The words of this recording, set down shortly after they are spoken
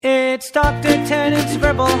It's Dr. Tennant's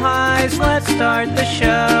Verbal Highs, let's start the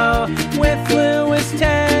show. With Lewis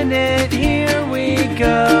Tennant, here we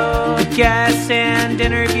go. Guests and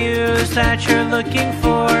interviews that you're looking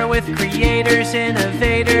for, with creators,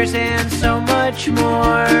 innovators, and so much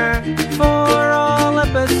more. For all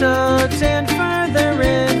episodes and further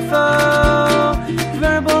info,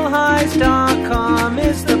 verbalhighs.com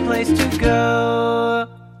is the place to go.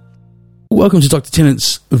 Welcome to Dr.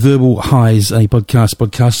 Tennant's Verbal Highs, a podcast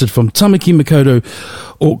podcasted from Tamaki Makaurau,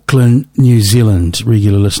 Auckland, New Zealand.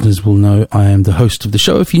 Regular listeners will know I am the host of the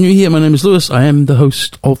show. If you're new here, my name is Lewis. I am the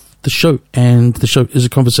host of the show, and the show is a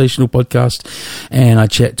conversational podcast, and I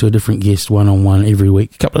chat to a different guest one-on-one every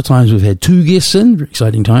week. A couple of times we've had two guests in, very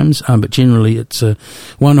exciting times, but generally it's a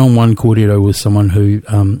one-on-one cordial with someone who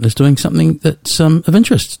is doing something that's of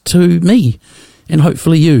interest to me, and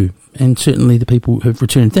hopefully you. And certainly the people who've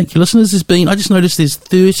returned. Thank you, listeners. I just noticed there's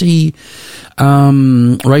 30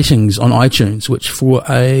 ratings on iTunes, which for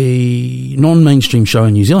a non-mainstream show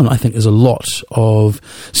in New Zealand, I think is a lot of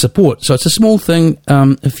support. So it's a small thing.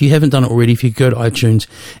 If you haven't done it already, if you go to iTunes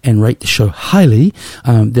and rate the show highly,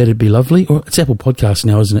 that'd be lovely. Or it's Apple Podcasts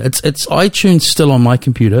now, isn't it? It's iTunes still on my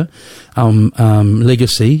computer,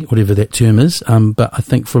 legacy, whatever that term is. But I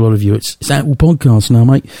think for a lot of you, it's Apple Podcasts now,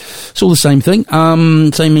 mate. It's all the same thing.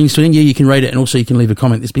 Same means to yeah, you can rate it, and also you can leave a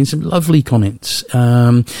comment. There's been some lovely comments.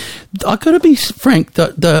 I've got to be frank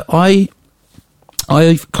that I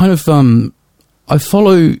kind of I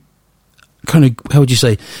follow kind of, how would you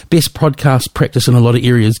say, best podcast practice in a lot of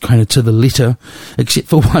areas, kind of to the letter, except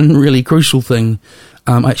for one really crucial thing.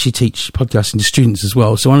 I actually teach podcasting to students as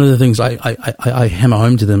well. So one of the things I hammer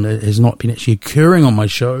home to them has not been actually occurring on my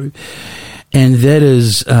show, and that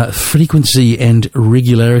is frequency and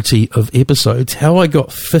regularity of episodes. How I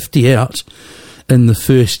got 50 out in the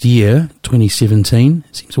first year, 2017,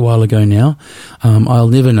 seems a while ago now, I'll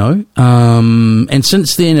never know. And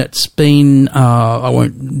since then it's been, I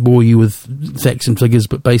won't bore you with facts and figures,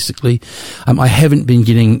 but basically I haven't been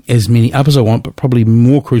getting as many up as I want, but probably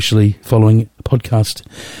more crucially following podcast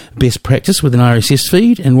best practice with an RSS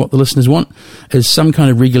feed, and what the listeners want is some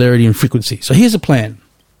kind of regularity and frequency. So here's a plan.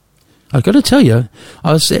 I've got to tell you,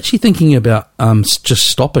 I was actually thinking about just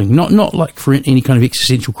stopping, not like for any kind of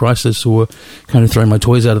existential crisis or kind of throwing my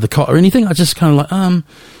toys out of the cot or anything. I just kind of like, I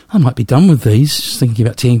might be done with these, just thinking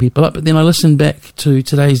about teeing people up. But then I listened back to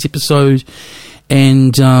today's episode,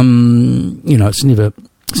 and it's never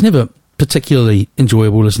particularly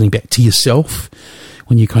enjoyable listening back to yourself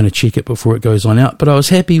when you kind of check it before it goes on out. But I was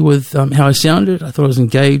happy with how I sounded. I thought I was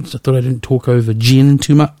engaged. I thought I didn't talk over Jen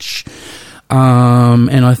too much.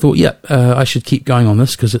 And I thought, I should keep going on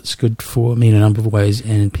this because it's good for me in a number of ways,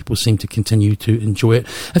 and people seem to continue to enjoy it.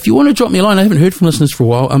 If you want to drop me a line, I haven't heard from listeners for a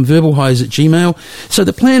while, verbalhighs@gmail.com. So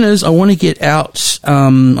the plan is I want to get out,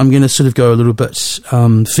 I'm going to sort of go a little bit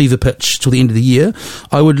fever pitch till the end of the year.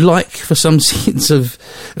 I would like, for some sense of,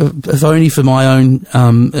 if only for my own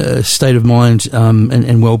state of mind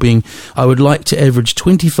and well-being, I would like to average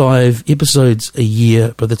 25 episodes a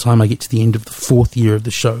year by the time I get to the end of the fourth year of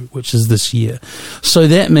the show, which is this year. So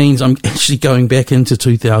that means I'm actually going back into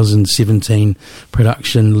 2017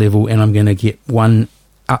 production level, and I'm going to get one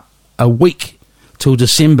up a week till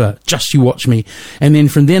December. Just you watch me. And then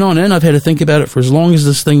from then on in, I've had to think about it for as long as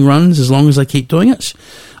this thing runs, as long as I keep doing it.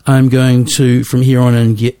 I'm going to, from here on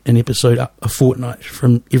in, get an episode up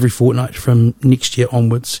every fortnight from next year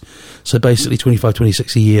onwards. So basically 25,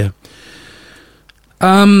 26 a year.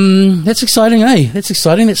 That's exciting, eh? That's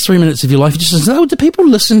exciting. That's 3 minutes of your life. Just do people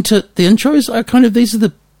listen to the intros? These are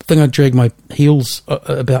the thing I drag my heels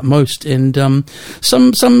about most. And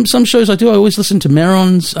some shows I do. I always listen to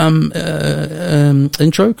Maron's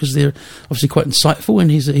intro because they're obviously quite insightful, and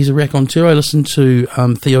he's a raconteur. I listen to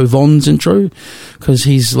Theo Von's intro because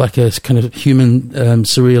he's like a kind of human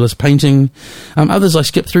surrealist painting. Others I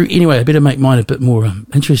skip through. Anyway, I better make mine a bit more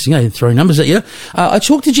interesting, eh? Throwing numbers at you. I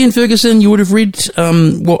talked to Jen Ferguson. You would have read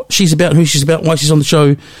what she's about, who she's about, why she's on the show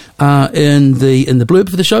in the blurb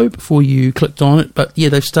for the show before you clicked on it. But yeah,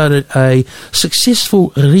 they've started a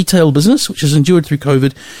successful retail business which has endured through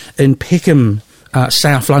COVID in Peckham,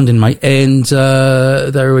 South London, mate, and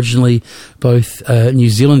they're originally both New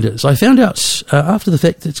Zealanders. I found out after the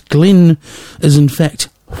fact that Glenn is in fact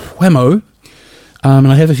Whammo, and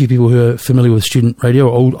I have a few people who are familiar with student radio,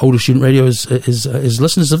 or older student radio as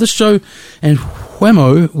listeners of this show, and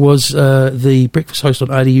Whammo was the breakfast host on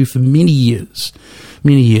RDU for many years.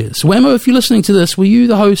 Whammo, if you're listening to this, were you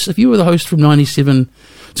the host? If you were the host from 97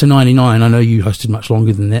 to 99, I know you hosted much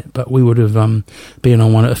longer than that, but we would have been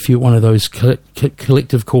on one of those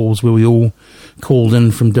collective calls where we all called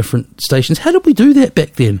in from different stations. How did we do that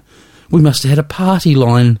back then? we must have had a party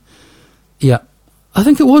line. Yeah, I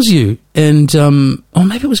think it was you. And,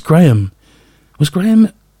 maybe it was Graham. Was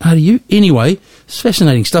Graham out of you? Anyway, it's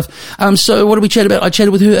fascinating stuff. So what did we chat about? I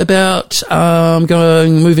chatted with her about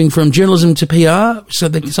moving from journalism to PR. So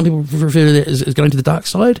some people refer to that as going to the dark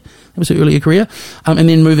side. That was her earlier career. And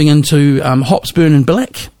then moving into Hops, Burn and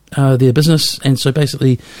Black, their business. And so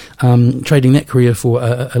basically trading that career for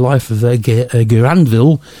a life of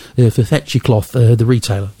Guernsville for Thatchy Cloth, the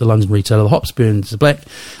retailer, the London retailer, the Hops, Burn and Black,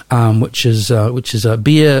 which is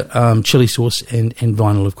beer, chili sauce and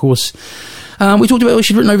vinyl, of course. We talked about what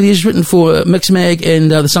she'd written over the years. She'd written for Mix Mag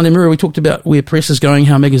and the Sunday Mirror. We talked about where press is going,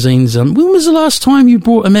 how magazines... when was the last time you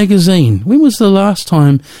bought a magazine? When was the last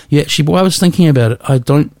time you actually bought... I was thinking about it.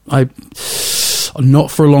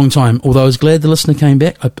 Not for a long time. Although I was glad the listener came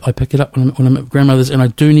back. I pick it up when I'm at grandmother's, and I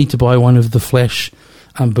do need to buy one of the Flash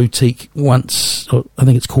boutique once... I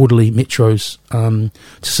think it's quarterly Metros to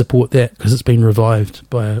support that, because it's been revived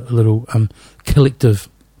by a little collective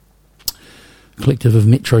of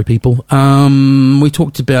Metro people. We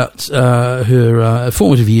talked about her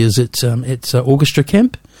formative years at Orchestra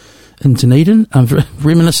Camp in Dunedin,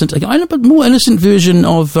 reminiscent, a more innocent version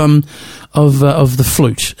of the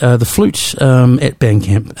flute at band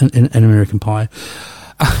camp in American Pie.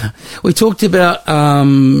 We talked about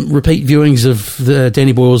repeat viewings of the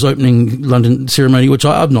Danny Boyle's opening London ceremony, which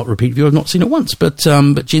I've not repeat viewed. I've not seen it once, but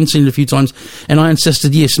Jen's seen it a few times, and I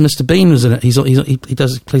insisted, yes, Mr. Bean was in it. He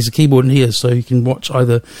plays the keyboard in here, so you can watch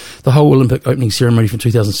either the whole Olympic opening ceremony from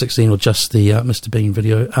 2016 or just the Mr. Bean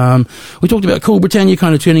video. We talked about Cool Britannia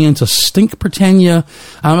kind of turning into Stink Britannia,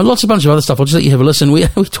 and a bunch of other stuff. I'll just let you have a listen. We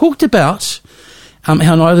talked about how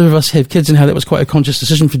neither of us have kids and how that was quite a conscious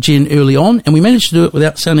decision for Jen early on, and we managed to do it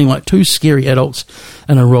without sounding like two scary adults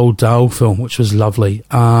in a Roald Dahl film, which was lovely.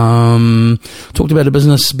 Talked about a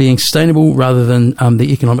business being sustainable rather than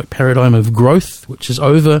the economic paradigm of growth, which is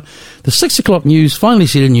over. The 6 o'clock news finally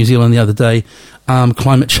said in New Zealand the other day,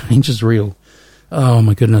 climate change is real. Oh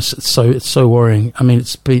my goodness, it's so worrying. I mean,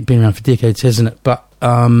 it's been around for decades, hasn't it? But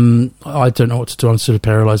I don't know what to do. I'm sort of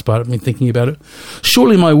paralysed by it. I've been thinking about it.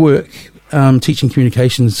 Surely my work... teaching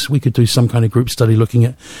communications, we could do some kind of group study looking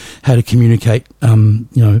at how to communicate,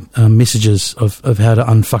 messages of how to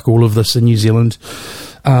unfuck all of this in New Zealand.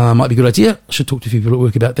 Might be a good idea. I should talk to a few people at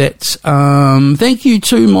work about that. Thank you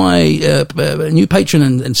to my new patron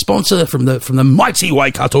and sponsor from the mighty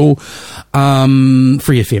Waikato, Free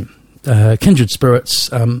FM. Kindred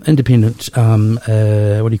Spirits, independent,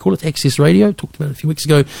 Access Radio, talked about it a few weeks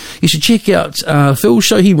ago. You should check out Phil's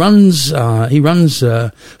show. He runs Free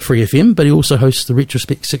FM, but he also hosts the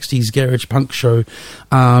Retrospect 60s Garage Punk show,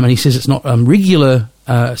 and he says it's not regular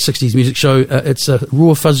 60s music show, it's a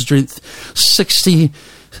raw fuzz strength 60...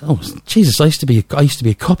 Oh, Jesus, I used to be a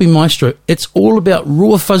copy maestro. It's all about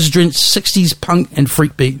raw fuzz strength 60s punk and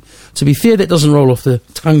freak beat. To be fair, that doesn't roll off the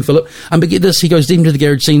tongue, Philip. But get this, he goes deep into the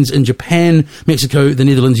garage scenes in Japan, Mexico, the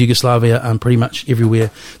Netherlands, Yugoslavia, pretty much everywhere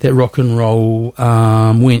that rock and roll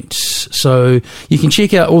went. So you can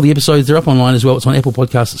check out all the episodes. They're up online as well. It's on Apple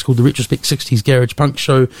Podcasts. It's called the Retrospect 60s Garage Punk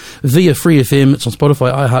Show via Free FM. It's on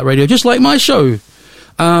Spotify, iHeartRadio, just like my show.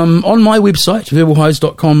 On my website,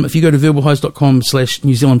 verbalhighs.com, if you go to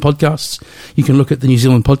verbalhighs.com/New Zealand podcasts, you can look at the New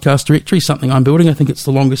Zealand podcast directory, something I'm building. I think it's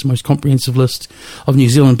the longest, most comprehensive list of New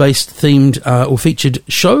Zealand-based themed or featured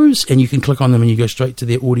shows, and you can click on them and you go straight to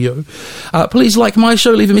their audio. Please like my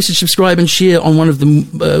show, leave a message, subscribe and share on one of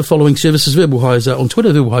the following services. Verbal Highs on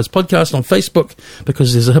Twitter, Verbal Highs Podcast on Facebook,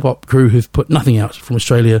 because there's a hip-hop crew who've put nothing out from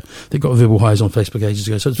Australia that got Verbal Highs on Facebook ages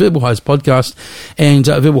ago. So it's Verbal Highs Podcast and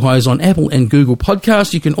Verbal Highs on Apple and Google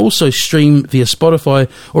Podcasts. You can also stream via Spotify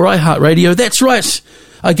or iHeartRadio. That's right.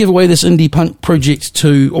 I give away this indie punk project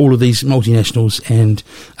to all of these multinationals, and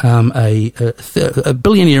a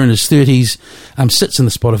billionaire in his 30s sits in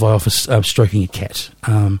the Spotify office stroking a cat,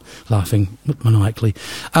 laughing maniacally.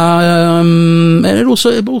 And it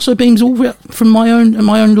also beams all out from my own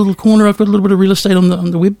little corner. I've got a little bit of real estate on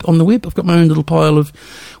the web. I've got my own little pile of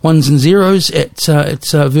ones and zeros at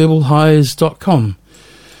verbalhighs.com.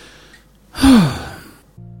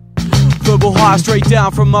 Verbal high straight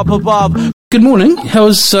down from up above. Good morning. How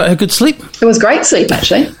was a good sleep? It was great sleep,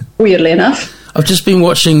 actually, weirdly enough. I've just been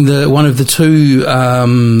watching one of the two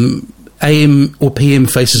AM or PM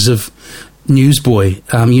faces of Newsboy.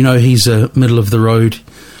 He's a middle-of-the-road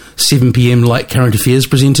 7 p.m. like current affairs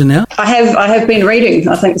presenter now. I have been reading,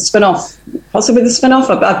 I think, the spin-off. Possibly the spin-off.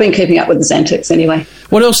 I've been keeping up with his antics anyway.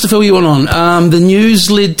 What else to fill you on? The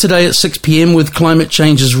news led today at 6 p.m. with Climate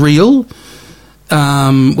Change is Real,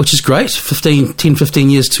 which is great, 10, 15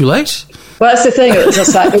 years too late. Well, that's the thing. It's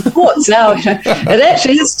just like reports now. It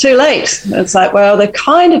actually is too late. It's like, well, they've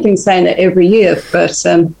kind of been saying that every year, but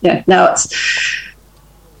now it's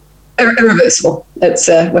irreversible. It's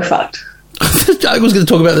we're fucked. I was going to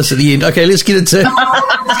talk about this at the end. Okay, let's get into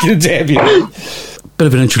Happy. Bit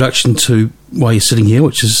of an introduction to why you're sitting here,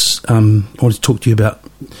 which is I wanted to talk to you about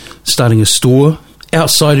starting a store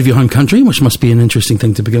outside of your home country, which must be an interesting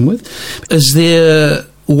thing to begin with. Is there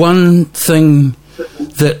one thing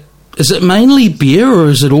that... Is it mainly beer, or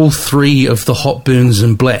is it all three of the hot burns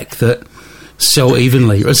and black that sell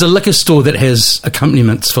evenly? Or it's a liquor store that has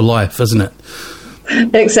accompaniments for life, isn't it?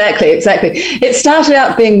 Exactly. It started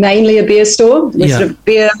out being mainly a beer store. Sort of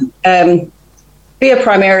beer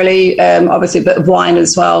primarily, obviously a bit of wine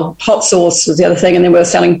as well. Hot sauce was the other thing, and then we were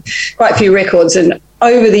selling quite a few records. And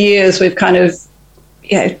over the years, we've kind of,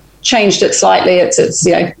 changed it slightly. It's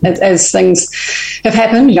as things have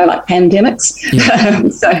happened, like pandemics. Yeah.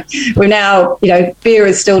 So we're now, beer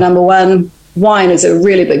is still number one. Wine is a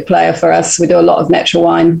really big player for us. We do a lot of natural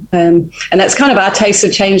wine. And that's kind of our tastes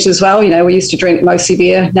have changed as well. We used to drink mostly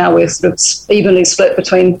beer. Now we're sort of evenly split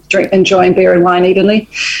between enjoying beer and wine evenly.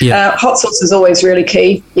 Yeah. Hot sauce is always really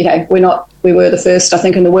key. We were the first, I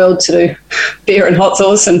think, in the world to do beer and hot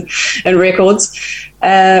sauce and records.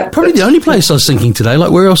 Probably the only place I was thinking today.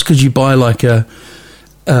 Like, where else could you buy like a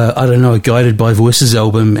Guided by Voices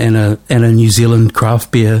album and a New Zealand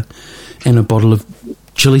craft beer and a bottle of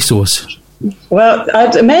chili sauce? Well,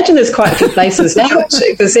 I'd imagine there's quite a few places now,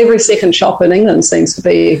 actually, because every second shop in England seems to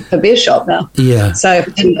be a beer shop now. Yeah. So,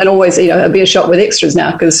 and always, a beer shop with extras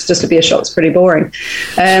now, because just a beer shop's pretty boring.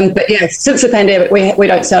 But yeah, since the pandemic, we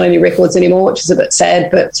don't sell any records anymore, which is a bit sad.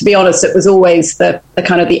 But to be honest, it was always the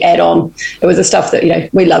kind of the add-on. It was the stuff that,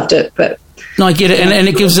 we loved it, but... No, I get it, and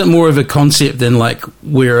it gives it more of a concept than like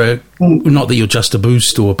not that you're just a booze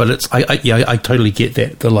store, but it's I totally get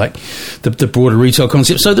that the broader retail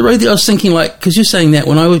concept. So the road I was thinking, like, because you're saying that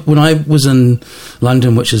when I was in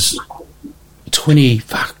London, which is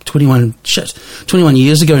 21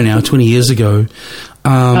 years ago now, 20 years ago.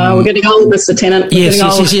 We're getting old, Mr. Tennant. Yes.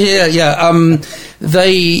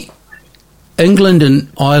 England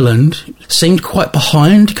and Ireland seemed quite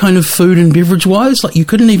behind kind of food and beverage wise. Like, you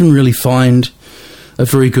couldn't even really find a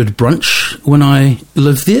very good brunch when I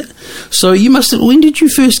lived there. So when did you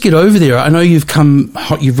first get over there? I know you've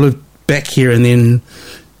lived back here and then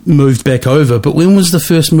moved back over, but when was the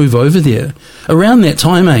first move over there? Around that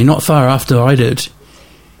time, not far after I did.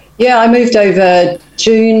 Yeah, I moved over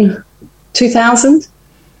June 2000.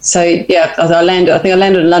 So, yeah, I landed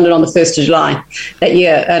in London on the 1st of July that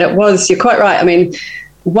year. And it was, you're quite right. I mean,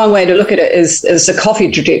 one way to look at it is the coffee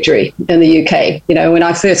trajectory in the UK. When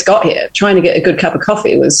I first got here, trying to get a good cup of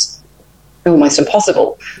coffee was almost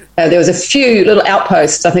impossible. There was a few little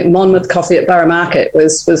outposts. I think Monmouth Coffee at Borough Market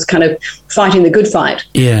was kind of fighting the good fight.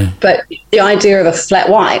 Yeah. But the idea of a flat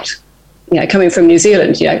white, coming from New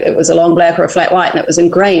Zealand, it was a long black or a flat white, and it was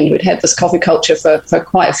ingrained. We'd had this coffee culture for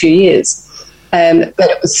quite a few years. But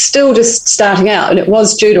it was still just starting out, and it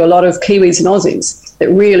was due to a lot of Kiwis and Aussies that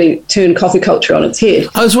really turned coffee culture on its head.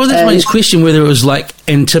 I was wondering my question whether it was like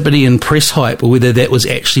antipody and press hype, or whether that was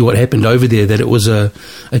actually what happened over there, that it was a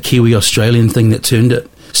Kiwi Australian thing that turned it.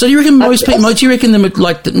 So do you reckon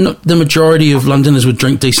the majority of Londoners would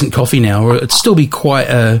drink decent coffee now, or it'd still be quite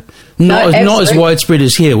not as widespread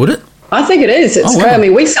as here, would it? I think it is. It's great. I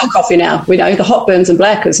mean, we sell coffee now. We know the hot burns and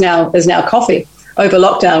black is now coffee. Over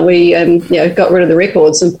lockdown, we got rid of the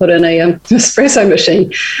records and put in a espresso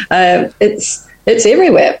machine. It's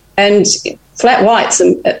everywhere, and flat whites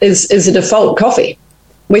is a default coffee.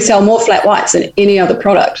 We sell more flat whites than any other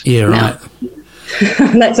product. Yeah, right.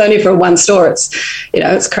 And that's only for one store.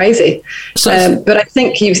 It's crazy. So, but I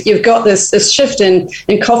think you've got this shift in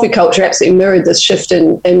coffee culture. Absolutely mirrored this shift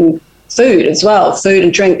in food as well. Food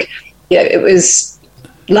and drink. It was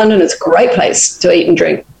London is a great place to eat and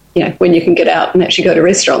drink. When you can get out and actually go to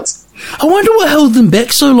restaurants. I wonder what held them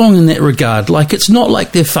back so long in that regard. Like, it's not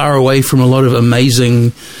like they're far away from a lot of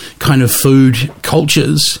amazing kind of food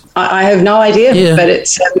cultures. I have no idea, but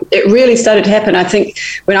it really started to happen. I think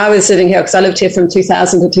when I was sitting here, because I lived here from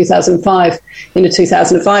 2000 to 2005, into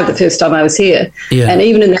 2005, the first time I was here. Yeah. And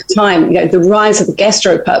even in that time, the rise of the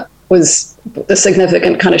gastropub was the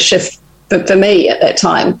significant kind of shift for me at that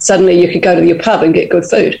time. Suddenly you could go to your pub and get good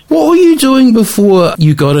food. What were you doing before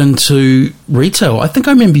you got into retail? I think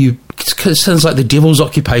I remember you, it sounds like the devil's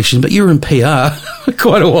occupation, but you were in PR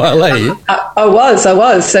quite a while, eh? I was.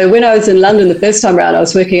 So when I was in London the first time around, I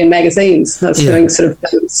was working in magazines. I was doing sort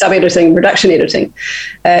of sub-editing, production editing.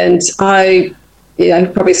 And I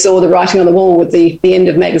probably saw the writing on the wall with the end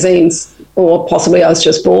of magazines or possibly I was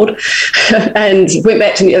just bored, and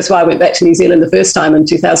that's why I went back to New Zealand the first time in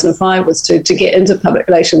 2005, was to get into public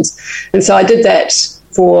relations. And so I did that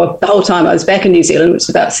for the whole time I was back in New Zealand, which was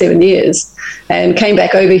about 7 years, and came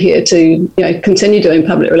back over here to continue doing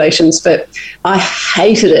public relations. But I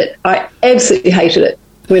hated it. I absolutely hated it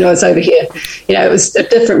when I was over here. It was a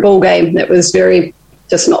different ball game. It was very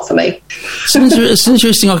just not for me. It's an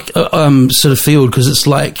interesting sort of field, because it's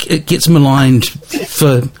like it gets maligned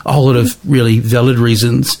for a whole lot of really valid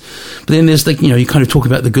reasons. But then there's you kind of talk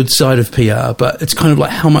about the good side of PR, but it's kind of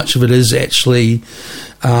like how much of it is actually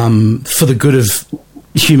for the good of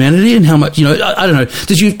humanity, and how much, I don't know.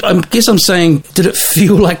 Did it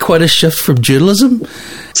feel like quite a shift from journalism?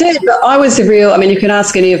 Yeah, but I was you can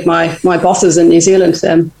ask any of my bosses in New Zealand,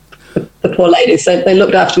 the poor ladies, they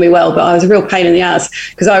looked after me well, but I was a real pain in the ass,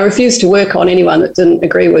 because I refused to work on anyone that didn't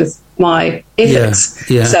agree with my ethics.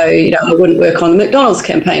 Yeah. So, I wouldn't work on the McDonald's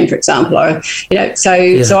campaign, for example, or, so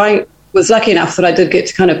I was lucky enough that I did get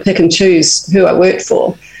to kind of pick and choose who I worked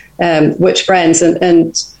for, which brands,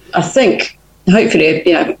 and I think,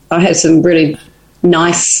 hopefully, I had some really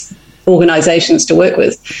nice organisations to work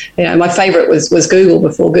with. My favourite was Google,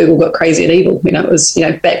 before Google got crazy and evil. It was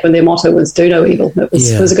back when their motto was "Do no evil." It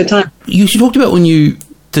was a good time. You talked about when you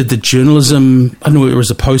did the journalism. I don't know if it was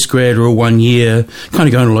a postgrad or a 1 year. Kind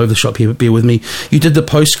of going all over the shop here, but bear with me. You did the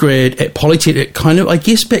postgrad at Polytech. Kind of, I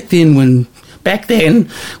guess, back then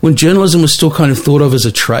when journalism was still kind of thought of as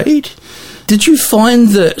a trade. Did you find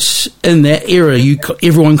that in that era,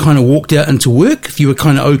 everyone kind of walked out into work if you were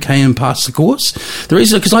kind of okay and passed the course? The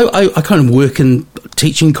reason, because I kind of work in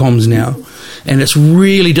teaching comms now, and it's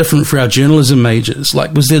really different for our journalism majors.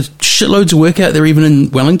 Like, was there shitloads of work out there even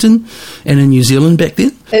in Wellington and in New Zealand back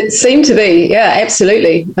then? It seemed to be, yeah,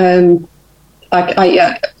 absolutely. Looking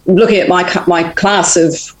at my class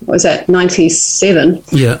of, what was that, 97?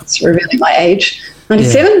 Yeah. It's revealing my age.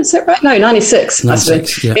 97, is that right? No, 96.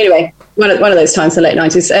 96, yeah. Anyway, one of those times, the late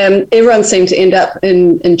 90s, everyone seemed to end up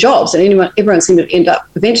in jobs, and everyone seemed to end up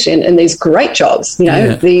eventually in these great jobs.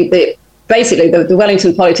 Basically, the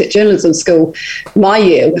Wellington Polytech Journalism School, my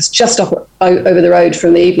year, was just over the road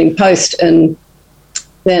from the Evening Post and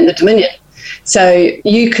then the Dominion. So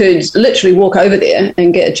you could literally walk over there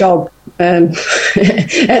and get a job at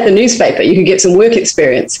the newspaper. You could get some work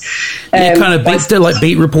experience. Kind of like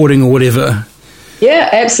beat reporting or whatever. Yeah,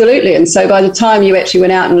 absolutely. And so by the time you actually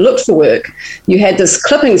went out and looked for work, you had this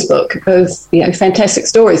clippings book of fantastic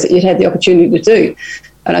stories that you'd had the opportunity to do.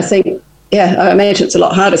 And I think, I imagine it's a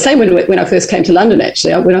lot harder. Same when I first came to London,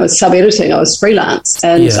 actually. When I was sub-editing, I was freelance,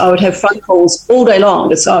 and I would have phone calls all day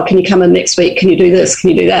long. Just, can you come in next week? Can you do this?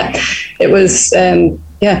 Can you do that? It was,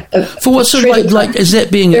 For what sort of like is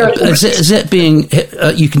that being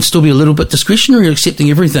you can still be a little bit discretionary, or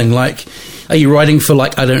accepting everything? Like, are you writing for,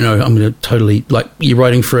 like, I don't know, I'm going to totally, like, you're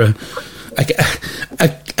writing for a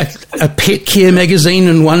pet care magazine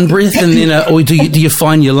in one breath, and then or do you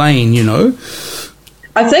find your lane?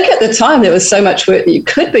 I think at the time there was so much work that you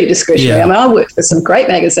could be discretionary. Yeah. I mean, I worked for some great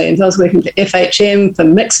magazines. I was working for FHM, for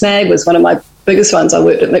Mixmag was one of my biggest ones. I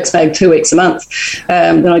worked at Mixmag 2 weeks a month.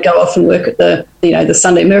 Then I'd go off and work at the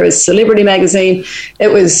Sunday Mirror's celebrity magazine.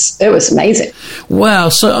 It was amazing. Wow.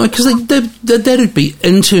 So, because that'd be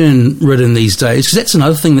intern written these days, because that's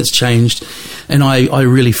another thing that's changed. And I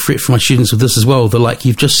really fret for my students with this as well. They're like,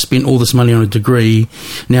 you've just spent all this money on a degree,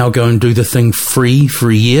 now go and do the thing free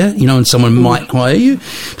for a year, and someone might hire you.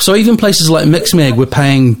 So even places like Mixmag were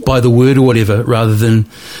paying by the word or whatever, rather than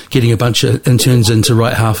getting a bunch of interns in to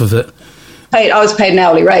write half of it. I was paid an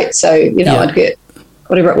hourly rate, so I'd get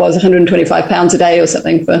whatever it was, £125 a day or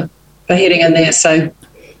something for heading in there. So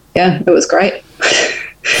it was great.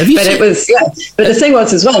 But the thing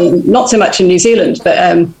was as well, not so much in New Zealand,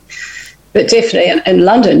 but definitely in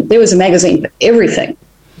London, there was a magazine for everything.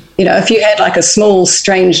 If you had like a small,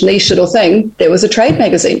 strange niche little thing, there was a trade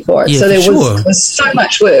magazine for it. Yeah, so there was so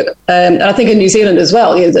much work. And I think in New Zealand as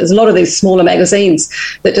well, there's a lot of these smaller magazines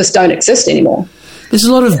that just don't exist anymore. There's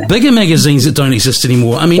a lot of bigger magazines that don't exist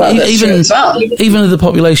anymore. I mean, even in the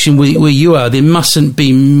population where you are, there mustn't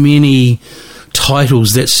be many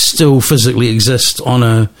titles that still physically exist on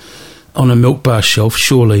a milk bar shelf,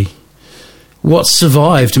 surely. What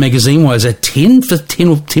survived magazine-wise? 10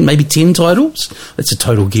 maybe 10 titles? That's a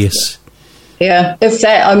total guess. Yeah, if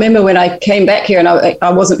that. I remember when I came back here and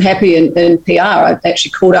I wasn't happy in PR, I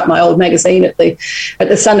actually called up my old magazine at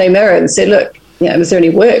the Sunday Mirror and said, look, was there any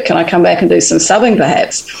work? Can I come back and do some subbing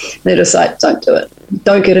perhaps? And they're just like, don't do it.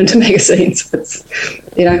 Don't get into magazines. It's,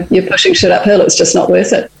 you're pushing shit uphill. It's just not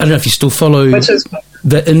worth it. I don't know if you still follow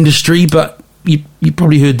the industry, but you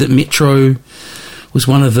probably heard that Metro was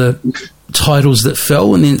one of the titles that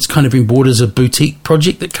fell, and then it's kind of been bought as a boutique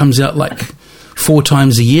project that comes out like 4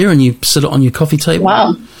 times a year, and you sit it on your coffee table.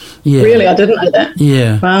 Wow. Yeah. Really? I didn't know that.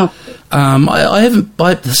 Yeah. Wow. I haven't.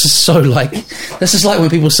 This is like when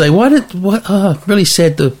people say, really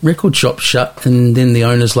sad the record shop shut, and then the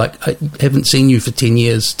owner's like, I haven't seen you for 10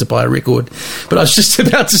 years to buy a record. But I was just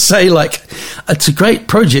about to say, like, it's a great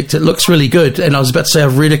project, it looks really good, and I was about to say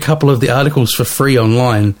I've read a couple of the articles for free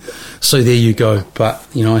online, so there you go. But,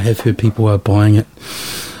 you know, I have heard people are buying it.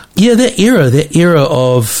 Yeah, that era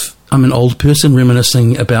of, I'm an old person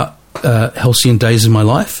reminiscing about halcyon days in my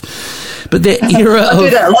life. But that era I do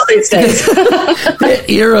that a lot these days. that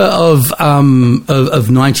era of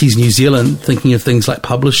 90s New Zealand, thinking of things like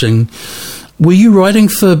publishing, were you writing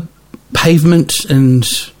for Pavement and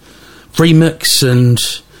Remix, and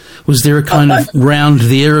was there a kind of round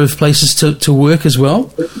there of places to work as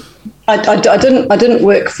well? I didn't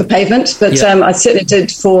work for Pavement, but I certainly did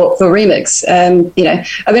for Remix. You know,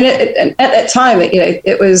 I mean, at that time,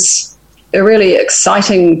 it was a really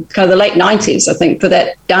exciting kind of the late 90s, I think, for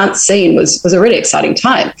that dance scene was a really exciting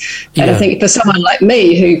time. And I think for someone like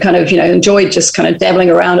me who kind of, enjoyed just kind of dabbling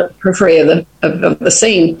around at the periphery of the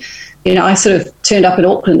scene, I sort of turned up in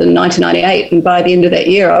Auckland in 1998, and by the end of that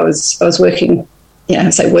year I was working, I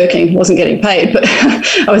say working, wasn't getting paid, but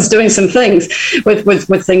I was doing some things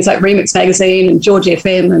with things like Remix Magazine and George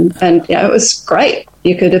FM, and it was great.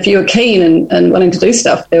 You could, if you were keen and wanting to do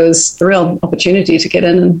stuff, there was a real opportunity to get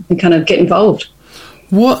in and kind of get involved.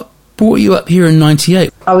 What brought you up here in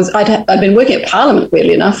 98? I'd been working at Parliament,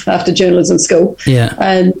 weirdly enough, after journalism school,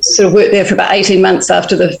 and sort of worked there for about 18 months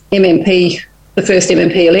after the first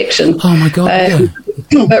MMP election. Oh my God!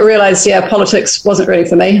 But realised, politics wasn't really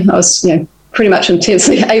for me. I was, pretty much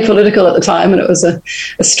intensely apolitical at the time, and it was a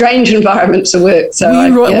strange environment to work. So,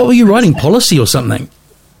 what were you writing? Policy or something?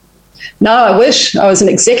 No, I wish. I was an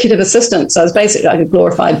executive assistant, so I was basically like a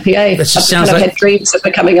glorified PA. That just sounds like... I had dreams of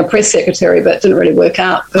becoming a press secretary, but it didn't really work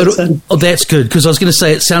out. But, that's good, because I was going to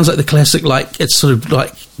say it sounds like the classic, like it's sort of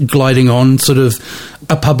like gliding on, sort of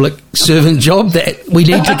a public servant job that we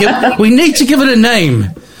need to give it a name.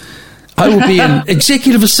 I will be an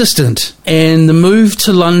executive assistant, and the move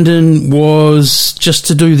to London was just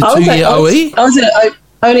to do the 2-year OE? I was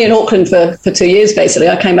only in Auckland for 2 years, basically.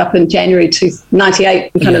 I came up in January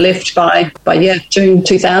 1998 and kind of left by June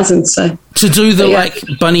 2000. So to do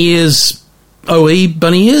the bunny ears, OE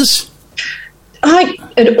bunny ears? I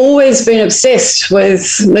had always been obsessed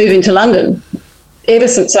with moving to London ever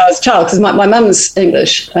since I was a child, because my mum's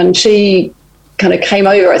English, and she kind of came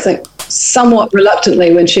over, I think, somewhat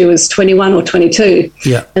reluctantly when she was 21 or 22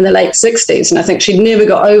 in the late 60s. And I think she'd never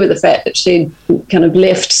got over the fact that she'd kind of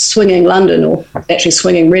left swinging London, or actually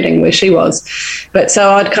swinging Reading where she was. But so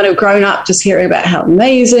I'd kind of grown up just hearing about how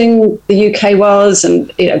amazing the UK was.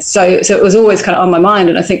 And, so it was always kind of on my mind.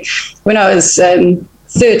 And I think when I was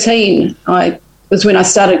 13, was when I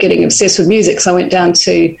started getting obsessed with music. So I went down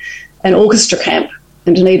to an orchestra camp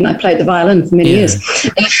in Dunedin. I played the violin for many years.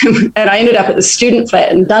 And I ended up at the student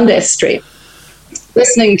flat in Dundas Street,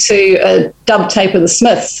 listening to a dub tape of the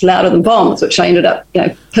Smiths, Louder Than Bombs, which I ended up,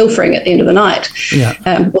 pilfering at the end of the night.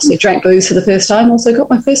 Also drank booze for the first time, also got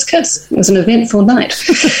my first kiss. It was an eventful night.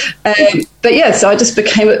 So I just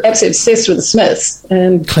became absolutely obsessed with the Smiths.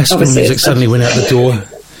 Classical music suddenly went out the door.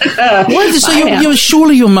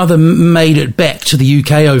 Surely your mother made it back to the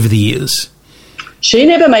UK over the years. She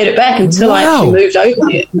never made it back until I actually moved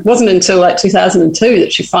over here. It wasn't until like 2002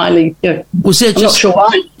 that she finally, not sure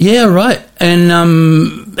why. Yeah, right. And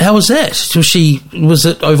how was that? Was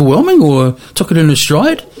it overwhelming, or took it in her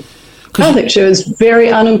stride? I think she was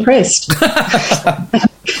very unimpressed at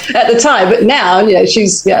the time. But now,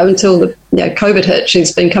 she's, until the COVID hit,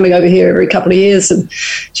 she's been coming over here every couple of years, and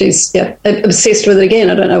she's obsessed with it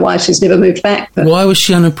again. I don't know why she's never moved back. But why was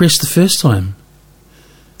she unimpressed the first time?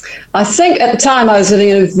 I think at the time I was living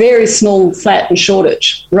in a very small flat in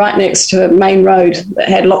Shoreditch, right next to a main road that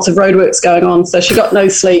had lots of roadworks going on. So she got no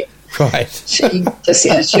sleep. Right. She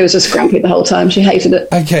was just grumpy the whole time. She hated it.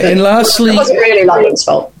 Okay, but and lastly... It wasn't really London's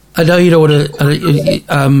fault. I know you don't want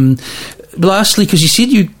to... lastly, because you said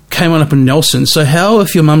you came on up in Nelson, so how,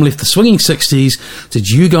 if your mum left the swinging 60s, did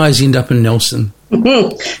you guys end up in Nelson?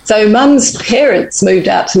 Mm-hmm. So mum's parents moved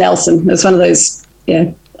out to Nelson. It was one of those,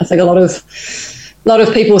 I think a lot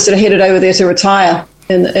of people sort of headed over there to retire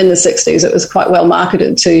in the 60s. It was quite well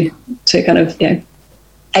marketed to kind of,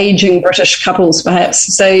 aging British couples,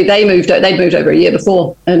 perhaps. So they'd moved over a year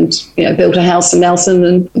before and, built a house in Nelson,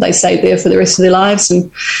 and they stayed there for the rest of their lives. And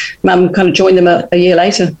mum kind of joined them a year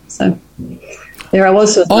later. So there I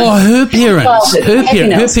was with her parents. Her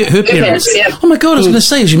parents. Yeah. Oh my God, I was going to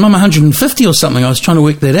say, is your mum 150 or something? I was trying to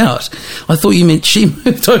work that out. I thought you meant she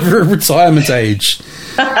moved over at retirement age.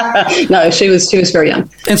 No, she was very young.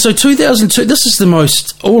 And so 2002, this is the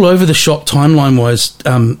most all over the shop timeline-wise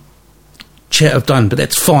chat I've done, but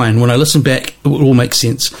that's fine. When I listen back, it will all make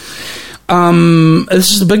sense.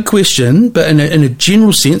 This is a big question, but in a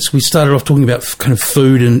general sense, we started off talking about kind of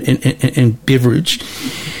food and beverage.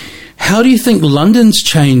 How do you think London's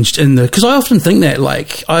changed because I often think that,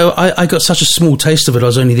 like, I got such a small taste of it. I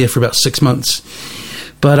was only there for about 6 months.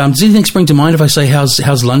 But does anything spring to mind if I say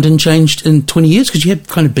how's London changed in 20 years? Because you have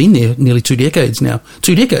kind of been there nearly 2 decades now.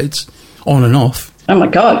 2 decades, on and off. Oh my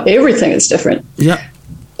God, everything is different. Yeah.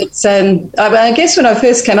 It's I guess when I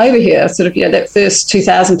first came over here, sort of, that first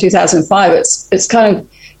 2000, 2005, it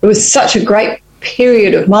was such a great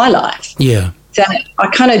period of my life. Yeah. That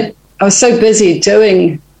I was so busy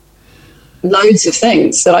doing loads of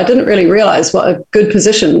things that I didn't really realize what a good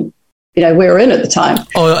position we were in at the time.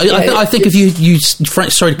 Oh, I think if you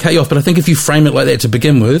sorry to cut you off, but I think if you frame it like that to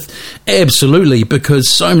begin with, absolutely, because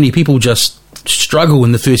so many people just struggle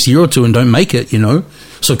in the first year or two and don't make it,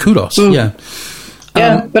 so kudos. Yeah.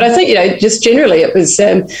 Yeah, but I think, just generally it was,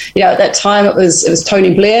 at that time it was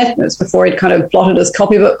Tony Blair. It was before he'd kind of blotted his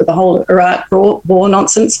copybook with the whole Iraq war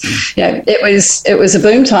nonsense. It was a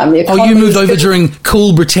boom time. You moved over during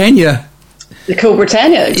Cool Britannia. The Cool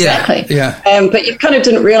Britannia, exactly. Yeah. But you kind of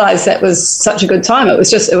didn't realise that was such a good time. It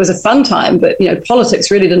was a fun time, but, politics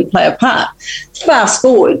really didn't play a part. Fast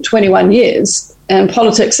forward 21 years, and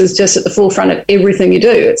politics is just at the forefront of everything you do.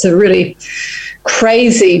 It's a really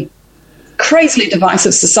crazily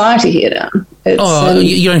divisive society here now.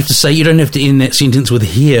 You don't have to say, you don't have to end that sentence with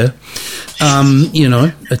here.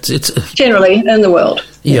 It's generally in the world.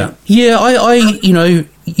 Yeah.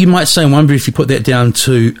 You might say, I wonder if you put that down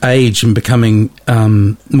to age and becoming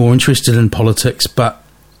more interested in politics, but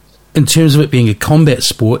in terms of it being a combat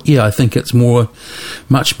sport, I think it's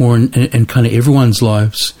much more in kind of everyone's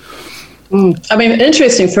lives. I mean,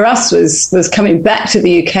 interesting for us was coming back to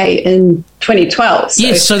the UK in 2012.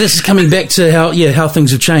 So this is coming back to how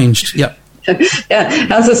things have changed. Yep. Yeah.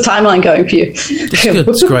 How's this timeline going for you? It's good.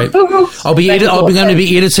 It's great. I'll be going to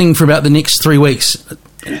be editing for about the next 3 weeks.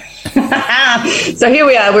 So here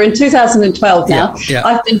we are. We're in 2012 now. Yeah.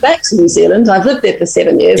 I've been back to New Zealand. I've lived there for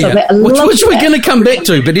 7 years. Yeah. I've met which we're going to come back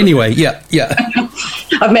to, but anyway, yeah.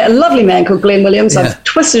 I've met a lovely man called Glenn Williams. Yeah. I've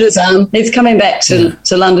twisted his arm. He's coming back to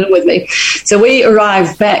London with me. So we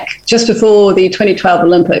arrived back just before the 2012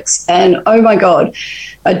 Olympics, and oh my God,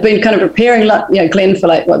 I'd been kind of preparing, Glenn for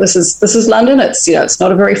this is London. It's it's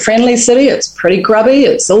not a very friendly city. It's pretty grubby.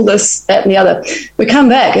 It's all this, that, and the other. We come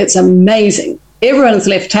back. It's amazing. Everyone's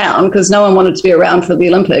left town because no one wanted to be around for the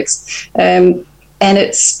Olympics. And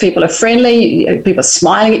people are friendly. People are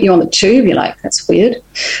smiling at you on the tube. You're like, that's weird.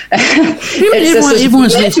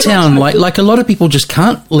 Everyone's left town. Like a lot of people just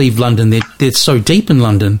can't leave London. They're so deep in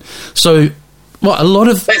London. So, a lot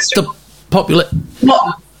of the popular...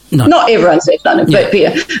 Not everyone's left London, but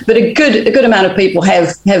a good amount of people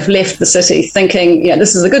have left the city thinking,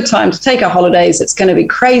 this is a good time to take our holidays. It's going to be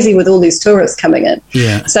crazy with all these tourists coming in.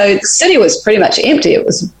 Yeah. So the city was pretty much empty. It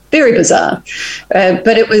was very bizarre,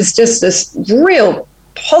 but it was just this real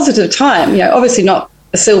positive time. Obviously not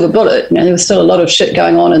a silver bullet. There was still a lot of shit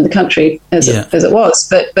going on in the country as it was,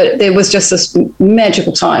 but there was just this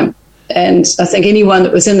magical time. And I think anyone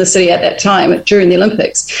that was in the city at that time during the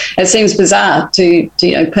Olympics, it seems bizarre to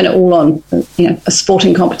pin it all on a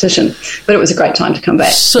sporting competition, but it was a great time to come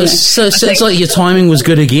back. So it's like your timing was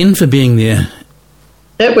good again for being there.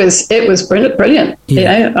 It was brilliant.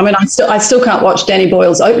 Yeah. I mean, I still can't watch Danny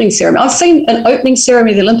Boyle's opening ceremony. I've seen an opening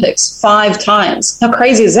ceremony of the Olympics 5 times. How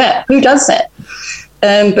crazy is that? Who does that?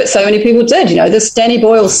 But so many people did. This Danny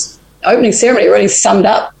Boyle's opening ceremony really summed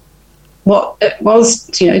up what it was,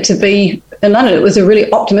 to be in London. It was a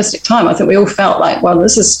really optimistic time. I think we all felt like, well,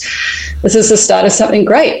 this is the start of something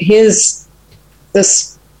great. Here's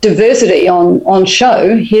this diversity on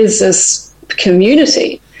show. Here's this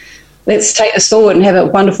community. Let's take this forward and have a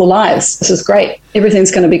wonderful lives. This is great.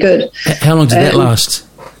 Everything's going to be good. How long did that last?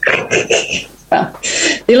 Well,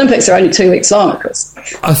 the Olympics are only 2 weeks long, of course.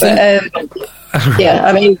 I think.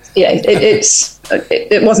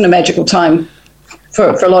 It wasn't a magical time for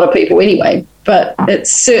a lot of people anyway, but it's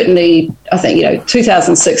certainly, I think,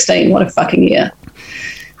 2016, what a fucking year.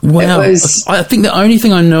 Wow. I think the only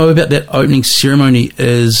thing I know about that opening ceremony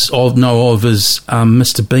is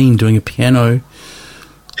Mr. Bean doing a piano,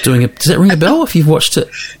 does that ring a bell if you've watched it?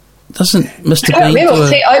 Doesn't Mr. Bean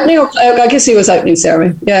I guess he was opening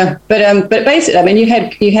ceremony, yeah. But basically, I mean, you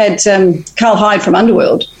had Carl Hyde from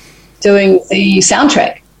Underworld doing the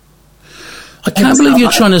soundtrack. I can't believe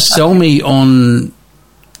you're trying to sell me on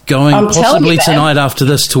going possibly tonight after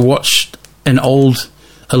this to watch an old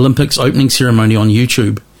Olympics opening ceremony on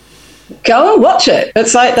YouTube. Go and watch it.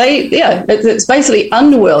 It's like it's basically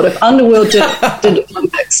Underworld. If Underworld did the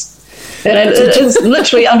Olympics, and it is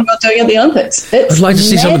literally Underworld doing the Olympics. I'd like to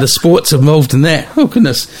see some of the sports involved in that. Oh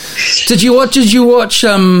goodness! Do you watch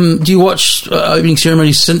opening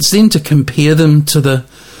ceremonies since then to compare them to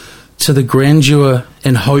the grandeur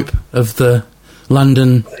and hope of the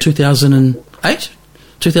London 2008,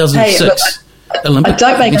 2006? Olympic. I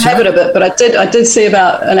don't make a habit of it, but I did see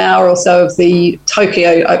about an hour or so of the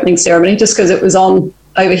Tokyo opening ceremony, just because it was on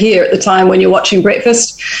over here at the time when you're watching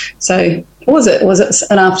breakfast. So what was it? Was it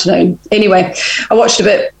an afternoon? Anyway, I watched a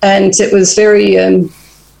bit, and it was very. I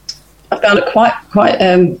found it quite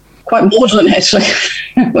maudlin, actually.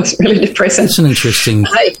 It was really depressing. That's an interesting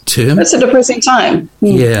term. It's a depressing time.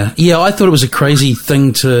 Yeah, I thought it was a crazy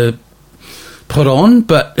thing to put on,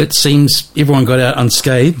 but it seems everyone got out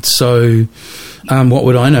unscathed, so what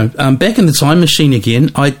would I know? Back in the time machine again,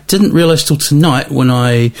 I didn't realise till tonight when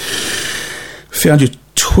I found your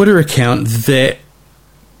Twitter account that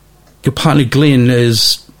your partner Glenn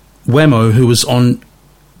is Whammo, who was on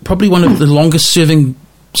probably one of the longest serving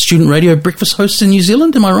student radio breakfast hosts in New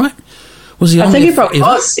Zealand. Am I right? Was he on? I think he probably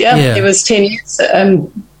was, yeah. He was 10 years at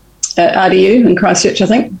RDU in Christchurch, I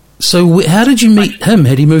think. So how did you meet him?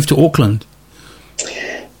 Had he moved to Auckland?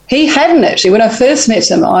 He hadn't, actually. When I first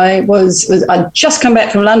met him, I'd just come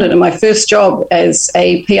back from London, and my first job as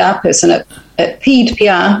a PR person at PED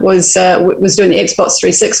PR was doing the Xbox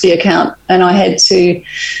 360 account, and I had to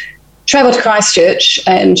travel to Christchurch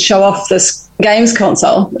and show off this games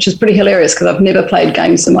console, which is pretty hilarious because I've never played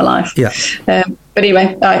games in my life. Yeah. But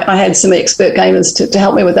anyway, I had some expert gamers to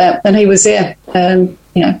help me with that, and he was there.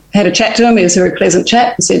 Had a chat to him. He was a very pleasant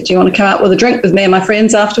chap. He said, "Do you want to come out with a drink with me and my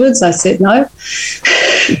friends afterwards?" I said no.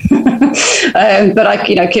 But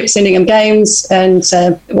I kept sending him games, and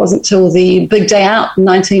it wasn't till the big day out in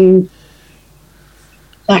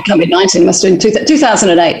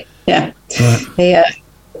 2008. Yeah. Right.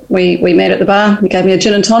 We met at the bar. He gave me a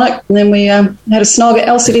gin and tonic, and then we had a snog at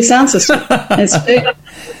LCD Sound System.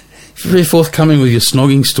 Very forthcoming with your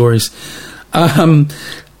snogging stories.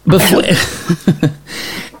 Before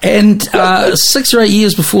and 6 or 8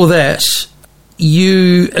 years before that,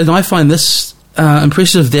 and I find this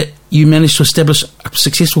impressive, that you managed to establish a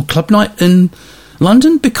successful club night in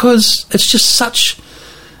London, because it's just such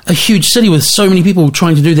a huge city with so many people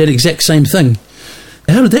trying to do that exact same thing.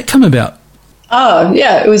 How did that come about? Oh,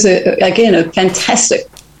 yeah, it was, a fantastic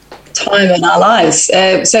time in our lives.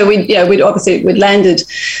 So we'd landed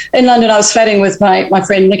in London. I was flatting with my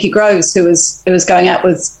friend Nikki Groves, who was going out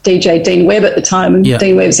with DJ Dean Webb at the time. And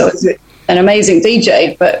Dean Webb's always an amazing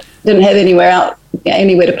DJ, but didn't have anywhere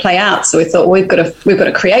to play out. So we thought, we've got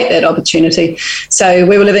to create that opportunity. So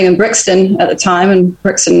we were living in Brixton at the time, and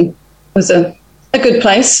Brixton was a good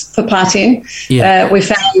place for partying. Yeah. We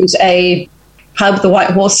found a pub, the White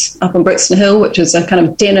Horse, up on Brixton Hill, which is a kind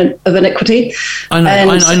of den of iniquity. I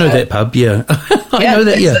know that pub, yeah. I know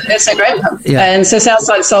that, yeah. It's a great pub. Yeah. And so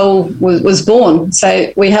Southside Soul was born.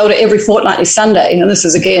 So we held it every fortnightly Sunday, and this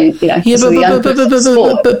is again, but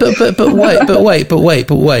wait.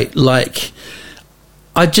 Like,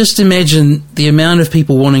 I just imagine the amount of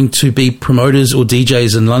people wanting to be promoters or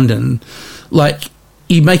DJs in London. Like,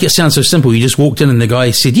 you make it sound so simple. You just walked in and the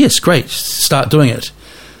guy said, "Yes, great, start doing it."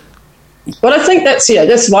 Well, I think that's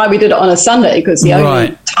why we did it on a Sunday, because the only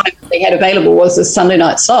time we had available was the Sunday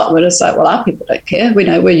night slot. We're just like, well, our people don't care. We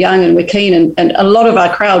know we're young and we're keen, and a lot of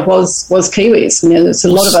our crowd was Kiwis. There's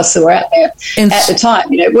a lot of us who were out there at the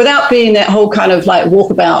time, without being that whole kind of like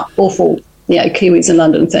walkabout, awful, Kiwis in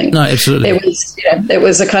London thing. No, absolutely. It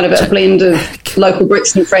was a kind of a blend of local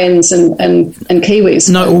Brixton friends and Kiwis.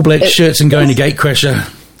 No all black shirts and going to Gatecrasher.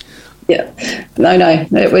 Yeah, no.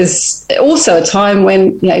 It was also a time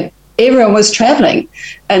when everyone was travelling,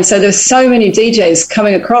 and so there's so many DJs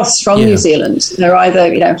coming across from New Zealand. They're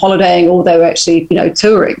either holidaying or they were actually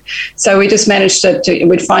touring. So we just managed to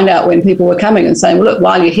we'd find out when people were coming and saying, well, look,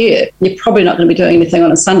 while you're here, you're probably not going to be doing anything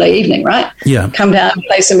on a Sunday evening, right? Yeah, come down and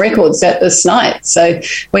play some records at this night. So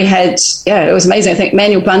we had it was amazing. I think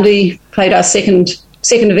Manuel Bundy played our second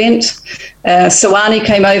event. Sawani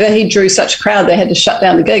came over. He drew such a crowd they had to shut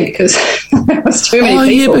down the gig because there was too many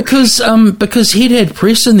people. Yeah, because he'd had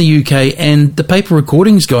press in the UK, and the Paper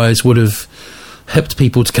Recordings guys would have hipped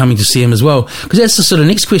people to coming to see him as well? Because that's the sort of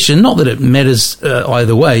next question. Not that it matters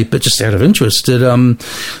either way, but just out of interest,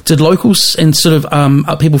 did locals and sort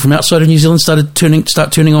of people from outside of New Zealand start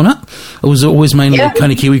turning on it, or was it always mainly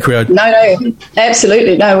kind of Kiwi crowd? No,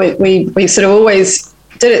 absolutely no. We sort of always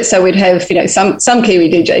did it so we'd have some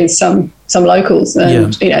Kiwi DJs, some locals,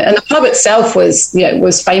 and and the pub itself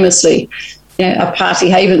was famously a party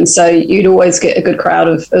haven, so you'd always get a good crowd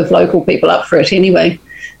of local people up for it anyway.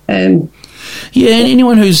 And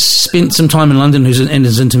anyone who's spent some time in London and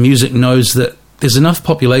is into music knows that there's enough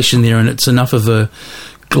population there and it's enough of a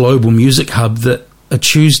global music hub that a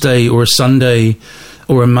Tuesday or a Sunday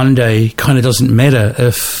or a Monday kind of doesn't matter.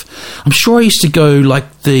 I'm sure I used to go,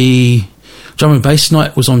 like, the drum and bass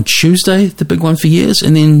night was on Tuesday, the big one for years,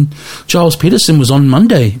 and then Giles Peterson was on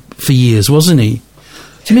Monday for years, wasn't he?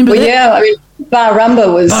 Do you remember that? Yeah, I mean, Bar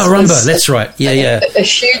Rumba was... That's right. Yeah. A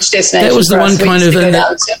huge destination. That was the one kind of in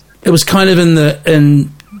it was kind of in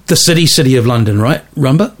the city of London, right?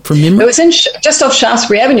 Rumba, from memory? It was just off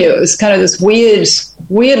Shaftesbury Avenue. It was kind of this weird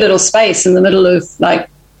little space in the middle of, like,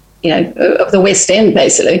 of the West End,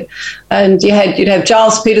 basically. And you'd have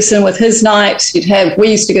Giles Peterson with his night.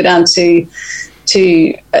 We used to go down to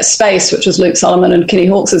a space, which was Luke Solomon and Kenny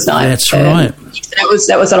Hawkes' night. That's right.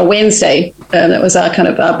 That was on a Wednesday. That was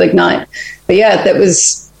our big night. But that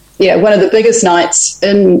was one of the biggest nights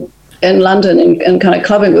in London and kind of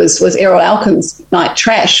clubbing was Errol Alkin's night,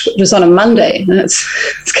 Trash, which was on a Monday. And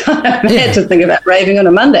it's kind of mad to think about raving on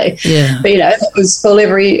a Monday. Yeah. But it was full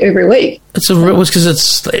every week. It's because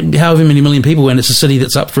it's however many million people, and it's a city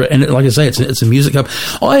that's up for it. And like I say, it's a music hub.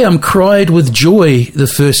 I cried with joy the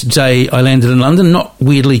first day I landed in London. Not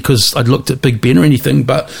weirdly because I'd looked at Big Ben or anything,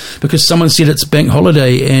 but because someone said it's bank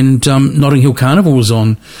holiday and Notting Hill Carnival was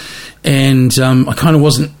on, and I kind of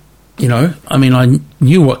wasn't. I mean, I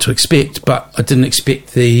knew what to expect, but I didn't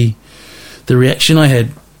expect the reaction I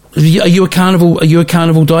had. Are you a Carnival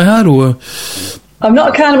diehard, or? I'm not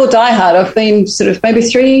a Carnival diehard. I've been sort of maybe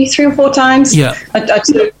three or four times. Yeah.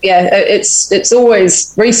 It's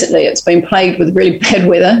always recently. It's been plagued with really bad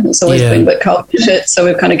weather. It's always been a bit cold and shit. So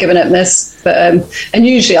we've kind of given it a miss. But and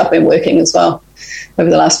usually I've been working as well over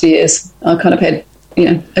the last few years. I've kind of had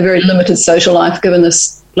a very limited social life given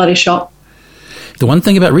this bloody shop. The one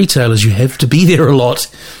thing about retail is you have to be there a lot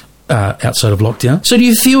outside of lockdown. So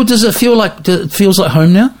does it feel like it feels like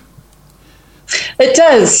home now? It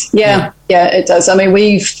does, yeah, it does. I mean,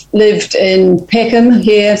 we've lived in Peckham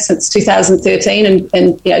here since 2013,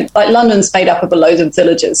 and like London's made up of a load of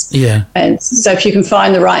villages. Yeah, and so if you can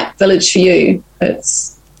find the right village for you,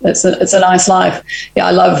 it's a nice life. Yeah,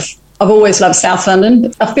 I've always loved South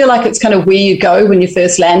London. I feel like it's kind of where you go when you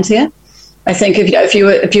first land here. I think if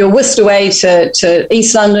you were whisked away to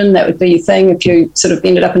East London, that would be your thing. If you sort of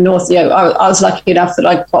ended up in North, I was lucky enough that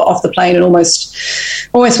I got off the plane and almost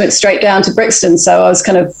went straight down to Brixton. So I was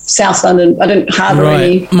kind of South London. I didn't harbour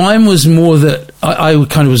any. Mine was more that I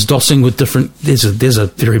kind of was dossing with different. There's a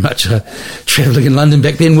very much a travelling in London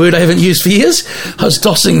back then word I haven't used for years. I was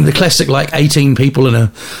dossing the classic 18 people in a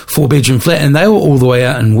 4-bedroom flat, and they were all the way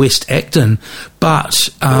out in West Acton. But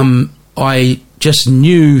I just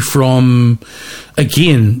knew from,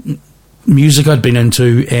 again, music I'd been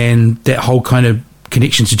into and that whole kind of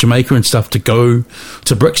connection to Jamaica and stuff to go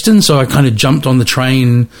to Brixton. So I kind of jumped on the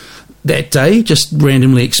train that day, just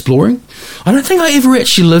randomly exploring. I don't think I ever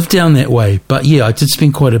actually lived down that way, but I did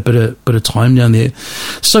spend quite a bit of time down there.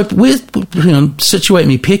 So situate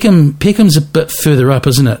me. Peckham's a bit further up,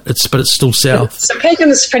 isn't it? But it's still south. So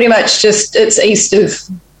Peckham's pretty much it's east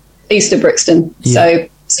of Brixton. Yeah.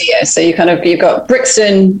 So you've got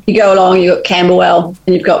Brixton, you go along, you've got Camberwell,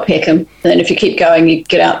 and you've got Peckham. And then if you keep going, you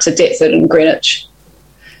get out to Deptford and Greenwich.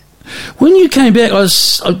 When you came back,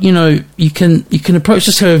 you can approach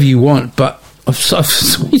this however you want, but I've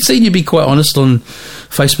seen you be quite honest on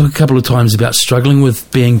Facebook a couple of times about struggling with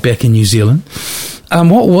being back in New Zealand.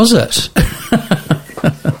 What was it?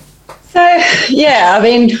 I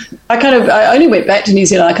mean, I only went back to New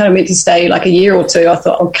Zealand. I kind of meant to stay like a year or two. I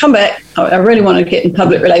thought I'll come back. I really want to get in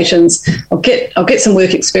public relations. I'll get some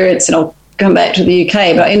work experience and I'll come back to the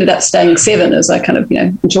UK. But I ended up staying 7 as I kind of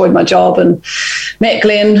enjoyed my job and met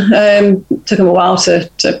Glenn. Took him a while to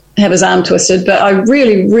have his arm twisted, but I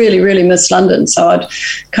really, really, really missed London. So I'd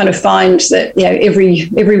kind of find that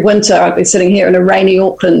every winter I'd be sitting here in a rainy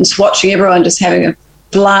Auckland, watching everyone just having a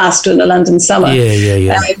blast in the London summer.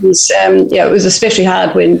 Yeah. And it was especially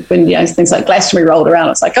hard when things like Glastonbury rolled around.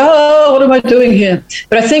 It's like, oh, what am I doing here?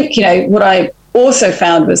 But I think what I also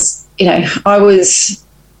found was I was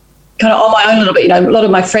kind of on my own a little bit. A lot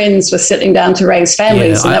of my friends were settling down to raise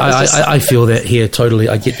families. Yeah, and that was I feel that here totally.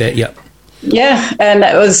 I get that. Yeah. Yeah, and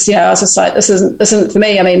that was, I was just like, this isn't for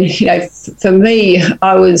me. I mean, for me,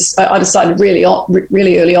 I decided really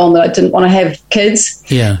early on that I didn't want to have kids.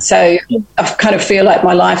 Yeah. So I kind of feel like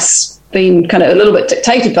my life's been kind of a little bit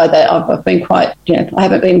dictated by that. I've been quite, I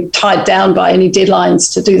haven't been tied down by any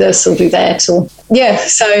deadlines to do this or do that, or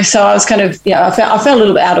So I was kind of, I felt a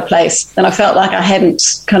little bit out of place, and I felt like I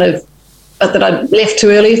hadn't that I'd left too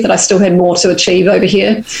early, that I still had more to achieve over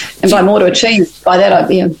here. And by more to achieve, by that I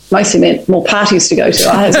mostly meant more parties to go to.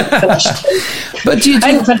 I haven't finished. But do you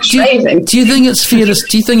think it's fair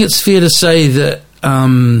to say that,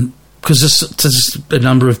 because there's a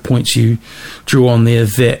number of points you drew on there,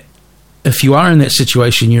 that if you are in that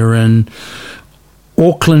situation you're in,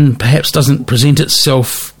 Auckland perhaps doesn't present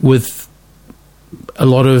itself with a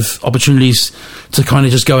lot of opportunities to kind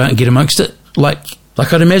of just go out and get amongst it. Like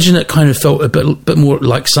I'd imagine it kind of felt a bit more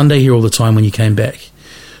like Sunday here all the time when you came back.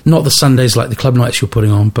 Not the Sundays like the club nights you're putting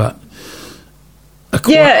on, but it's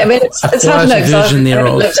hard to know because I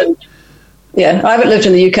haven't lived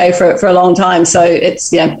in the UK for a long time, so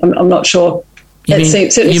it's I'm not sure. You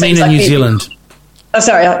mean in New Zealand? Oh,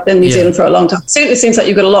 sorry, I've been in New Zealand for a long time. It certainly seems like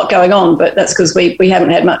you've got a lot going on, but that's because we haven't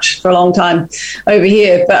had much for a long time over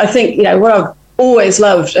here. But I think what I've always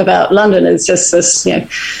loved about London is just this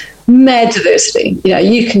mad diversity.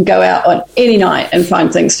 You can go out on any night and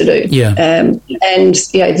find things to do. Yeah. And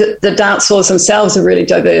the dance halls themselves are really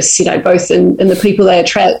diverse. Both in the people they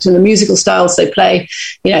attract and the musical styles they play.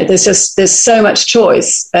 There's so much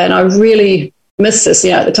choice, and I really miss this.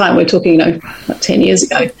 At the time we were talking, like 10 years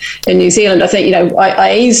ago in New Zealand. I think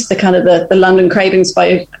I eased the kind of the London cravings by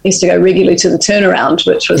I used to go regularly to the Turnaround,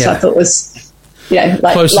 which was I thought was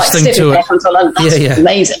like stepping back onto London. That's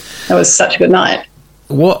amazing. That was such a good night.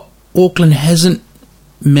 What Auckland hasn't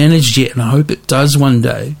managed yet, and I hope it does one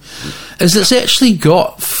day, is it's actually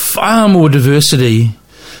got far more diversity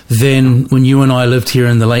than when you and I lived here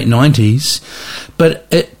in the late 90s, but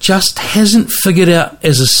it just hasn't figured out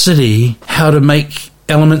as a city how to make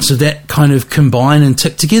elements of that kind of combine and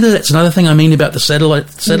tick together. That's another thing I mean about the satellite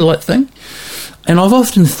thing. And I've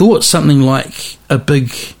often thought something like a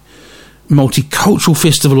big multicultural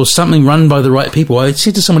festival or something run by the right people. I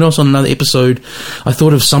said to someone else on another episode, I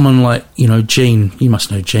thought of someone like, Gene. You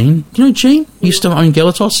must know Gene. You know Gene? Used to own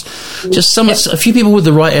Galatos. Just a few people with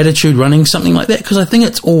the right attitude running something like that, because I think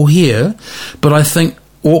it's all here, but I think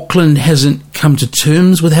Auckland hasn't come to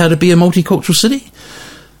terms with how to be a multicultural city.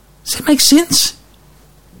 Does that make sense?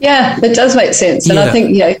 Yeah, it does make sense. And I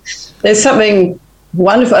think, there's something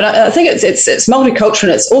wonderful, and I think it's multicultural,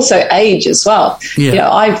 and it's also age as well.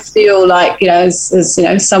 I feel like as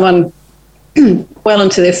someone well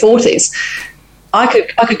into their 40s, I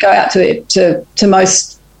could go out to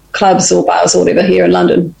most clubs or bars or whatever here in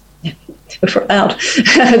London if we're out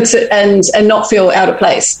and not feel out of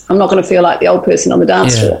place. I'm not going to feel like the old person on the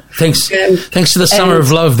dance floor. Thanks to the Summer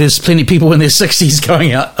of Love, there's plenty of people in their 60s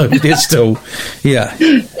going out over there still.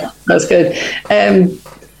 That's good.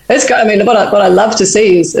 It's got. I mean, what I love to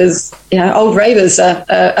see is old ravers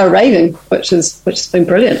are raving, which has been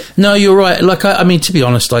brilliant. No, you're right. Like I mean, to be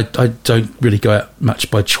honest, I don't really go out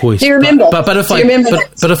much by choice. Do you remember? But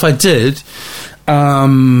if I did,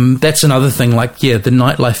 that's another thing. Like the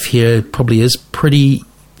nightlife here probably is pretty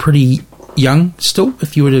young still.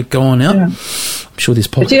 If you were to go on out, I'm sure there's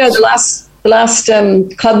pockets. But the last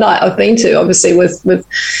club night I've been to, obviously with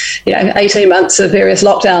 18 months of various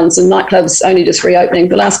lockdowns and nightclubs only just reopening,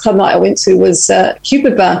 the last club night I went to was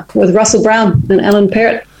Cupid Bar with Russell Brown and Alan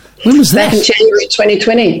Parrott. When was that? Back in January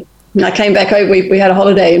 2020. And I came back over. We had a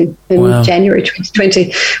holiday in January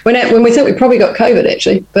 2020 when we thought we probably got COVID,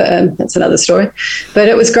 actually, but that's another story. But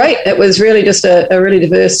it was great. It was really just a really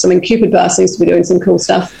diverse. I mean, Cupid Bar seems to be doing some cool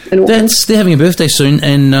stuff in Auckland. They're having a birthday soon,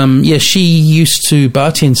 and she used to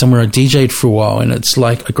bartend somewhere. I DJ'd for a while, and it's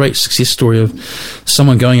like a great success story of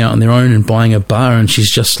someone going out on their own and buying a bar, and she's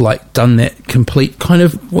just like done that complete kind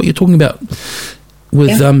of what you're talking about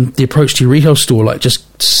with the approach to your retail store, like just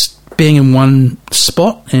being in one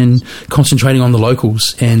spot and concentrating on the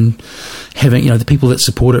locals and having the people that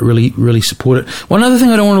support it really support it. One other thing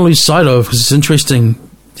I don't want to lose sight of, because it's interesting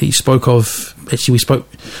that you spoke of, actually we spoke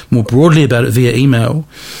more broadly about it via email,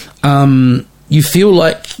 you feel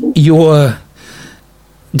like your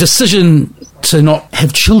decision to not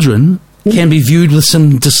have children can be viewed with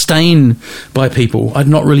some disdain by people. I'd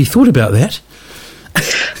not really thought about that.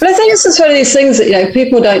 But I think it's just one of these things that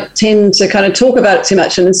people don't tend to kind of talk about it too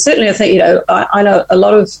much, and certainly I think I know a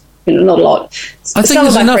lot of not a lot. I think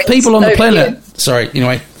there's enough people on the planet. Sorry,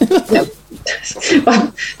 anyway.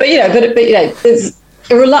 but there's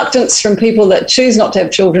a reluctance from people that choose not to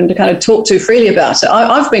have children to kind of talk to freely about it.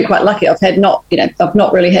 I've been quite lucky. I've not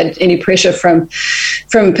really had any pressure from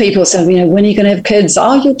people saying, when are you going to have kids?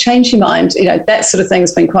 Oh, you'll change your mind. That sort of thing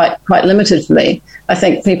has been quite limited for me. I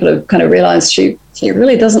think people have kind of realised she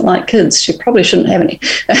really doesn't like kids. She probably shouldn't have any.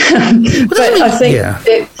 But I think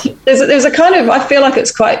there's a kind of, I feel like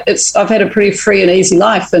I've had a pretty free and easy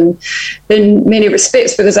life, and in many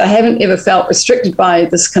respects, because I haven't ever felt restricted by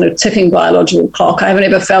this kind of ticking biological clock. I haven't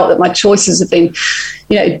ever felt that my choices have been,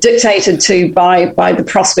 dictated to by the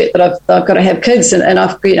prospect that I've got to have kids, and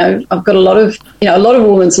I've got a lot of a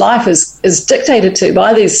woman's life is dictated to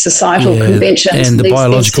by these societal conventions and the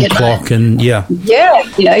biological clock, and you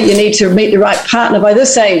need to meet the right partner by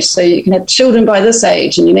this age so you can have children by this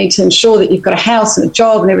age, and you need to ensure that you've got a house and a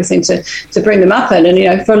job and everything to bring them up in.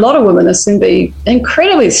 And for a lot of women this can be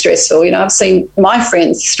incredibly stressful. I've seen my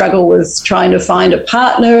friends struggle with trying to find a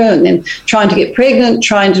partner and then trying to get pregnant,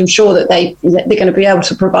 trying to ensure that they're going to be able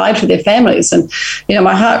to provide for their families. And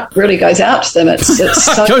my heart really goes out to them. It's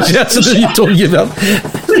so goes out to them, you're talking about.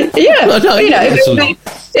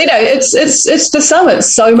 It's for some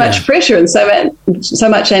it's so much pressure and so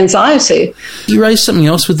much anxiety. You raised something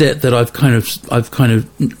else with that I've kind of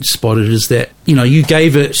spotted, is that you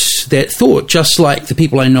gave it that thought, just like the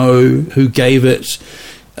people I know who gave it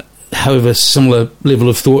however similar level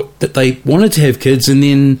of thought that they wanted to have kids, and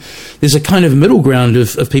then there's a kind of middle ground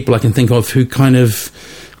of people I can think of who've kind of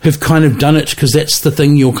done it because that's the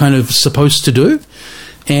thing you're kind of supposed to do.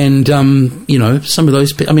 And, some of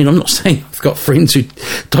those people, I'm not saying I've got friends who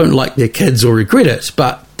don't like their kids or regret it,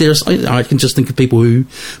 but I can just think of people who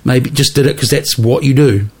maybe just did it because that's what you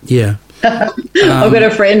do. Yeah. I've got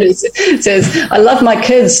a friend who says, I love my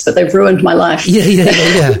kids, but they've ruined my life. Yeah.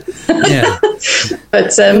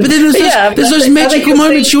 But then there's those magical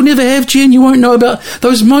moments you'll never have, Jen. You won't know about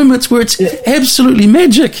those moments where it's absolutely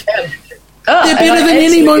magic. They're better than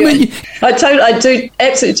any moment. I do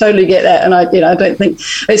absolutely totally get that, and I don't think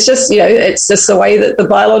it's just it's just the way that the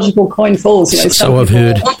biological coin falls. So I've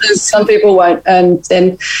heard. Some people won't, and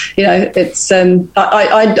it's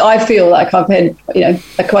I feel like I've had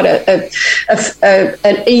quite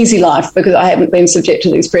an easy life because I haven't been subject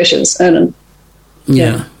to these pressures. And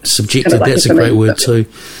subjected. That's a great word too.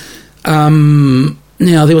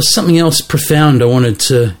 Now there was something else profound I wanted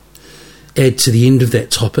to add to the end of that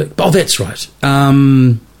topic. Oh, that's right.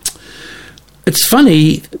 It's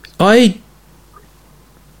funny. I've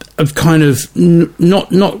kind of not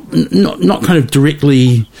kind of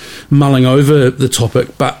directly mulling over the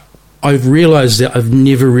topic, but I've realised that I've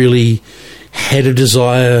never really had a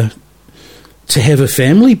desire to have a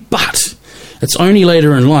family. But it's only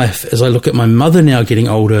later in life, as I look at my mother now getting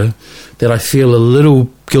older, that I feel a little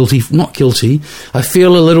guilty. Not guilty. I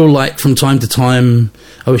feel a little like from time to time,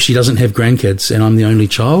 I wish she doesn't have grandkids and I'm the only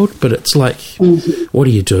child. But it's like, what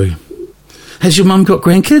do you do? Has your mum got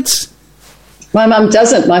grandkids? My mum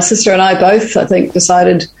doesn't. My sister and I both, I think,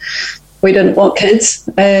 decided we didn't want kids.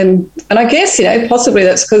 And I guess, possibly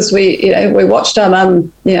that's because we watched our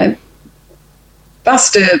mum,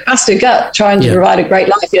 bust her gut trying to provide a great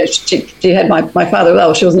life. She had my father.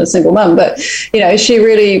 Well, she wasn't a single mum, but she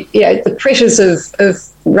really the pressures of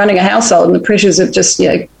running a household and the pressures of just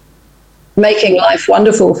making life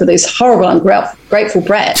wonderful for these horrible ungrateful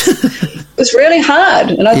brats was really hard.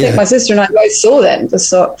 And I think my sister and I both saw that and just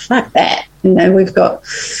thought, fuck that. We don't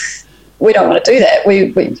want to do that.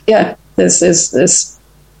 There's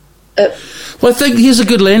well, I think here's a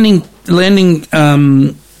good landing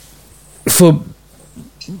for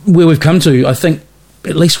where we've come to. I think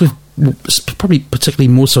at least with probably particularly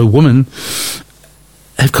more so women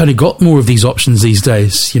have kind of got more of these options these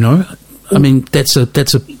days. I mean, that's a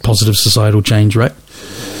positive societal change, right?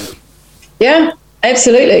 Yeah,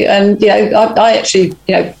 absolutely. And I actually,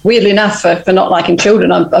 weirdly enough, for not liking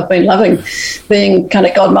children, I've been loving being kind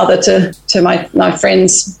of godmother to my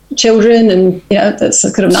friends' children, and that's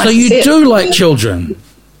kind of nice. So you do like children?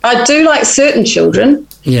 I do like certain children.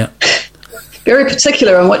 Yeah. Very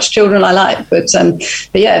particular on which children I like, but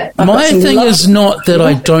yeah. My thing is not that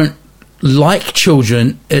I don't like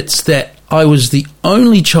children; it's that I was the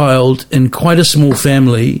only child in quite a small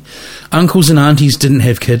family. Uncles and aunties didn't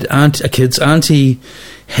have kids. Auntie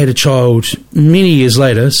had a child many years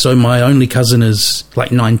later, so my only cousin is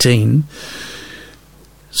like 19.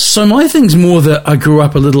 So my thing's more that I grew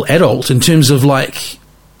up a little adult in terms of like,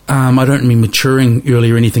 I don't mean maturing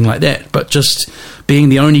early or anything like that, but just being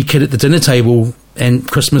the only kid at the dinner table and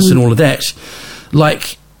Christmas and all of that.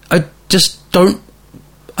 Like, I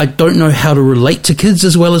don't know how to relate to kids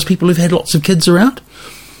as well as people who've had lots of kids around.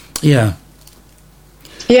 Yeah.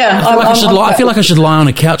 Yeah, I feel like I should lie on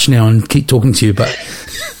a couch now and keep talking to you, but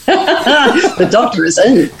the doctor is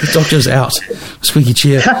in. The doctor's out. Squeaky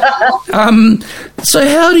chair. So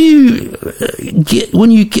how do you get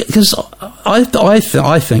when you get? Because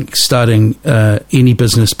I think starting any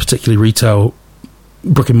business, particularly retail,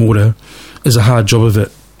 brick and mortar, is a hard job of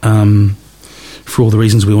it. For all the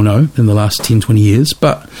reasons we all know in the last 10, 20 years.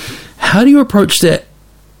 But how do you approach that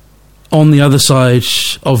on the other side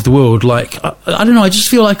of the world? Like, I don't know, I just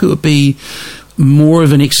feel like it would be more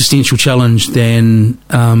of an existential challenge than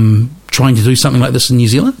trying to do something like this in New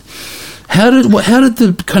Zealand.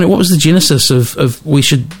 What was the genesis of we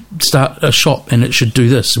should start a shop and it should do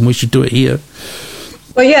this and we should do it here?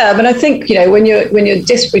 Well, yeah, but I think, when you're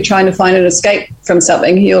desperately trying to find an escape from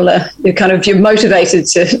something, you're motivated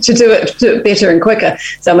to do it better and quicker.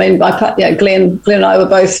 So I mean, Glenn and I were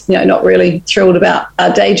both not really thrilled about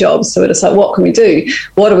our day jobs. So we're just like, what can we do?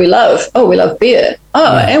 What do we love? Oh, we love beer.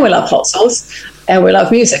 Oh, and we love hot sauce. And we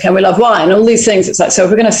love music and we love wine, all these things. It's like, so if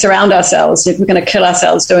we're going to surround ourselves, if we're going to kill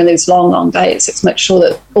ourselves doing these long, long days, let's make sure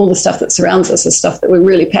that all the stuff that surrounds us is stuff that we're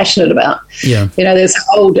really passionate about. Yeah. There's an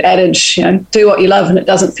old adage, do what you love and it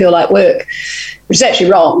doesn't feel like work, which is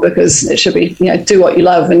actually wrong because it should be, do what you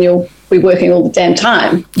love and you'll be working all the damn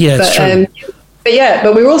time. Yeah, it's true.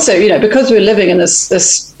 But we're also, because we're living in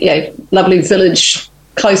this lovely village,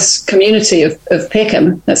 close community of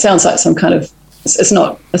Peckham. It sounds like some kind of, it's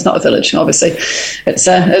not a village, obviously. It's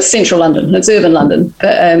central London. It's urban London.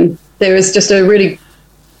 But there is just a really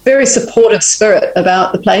very supportive spirit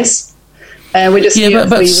about the place. And we just there's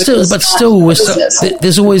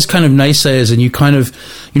always kind of naysayers, and you kind of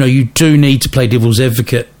you do need to play devil's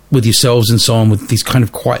advocate with yourselves and so on with these kind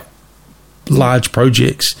of quite large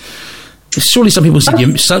projects. Surely some people said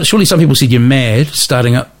you're mad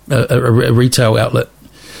starting up a retail outlet.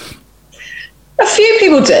 A few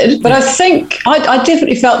people did, but I think I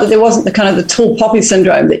definitely felt that there wasn't the kind of the tall poppy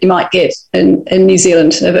syndrome that you might get in New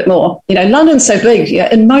Zealand a bit more. London's so big.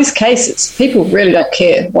 In most cases, people really don't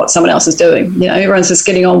care what someone else is doing. Everyone's just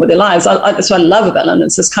getting on with their lives. That's what I love about London.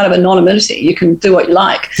 It's this kind of anonymity. You can do what you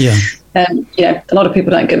like. Yeah. And, a lot of people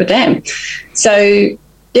don't give a damn. So,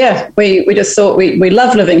 yeah, we just thought we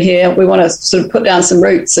love living here. We want to sort of put down some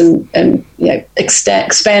roots and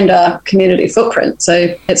expand our community footprint.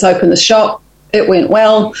 So let's open the shop. It went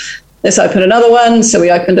well. Let's open another one. So we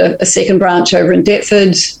opened a second branch over in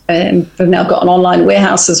Deptford, and we've now got an online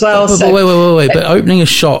warehouse as well. Wait. But opening a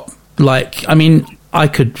shop, I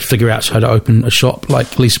could figure out how to open a shop,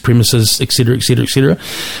 like lease premises, et cetera, et cetera, et cetera.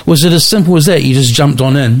 Was it as simple as that? You just jumped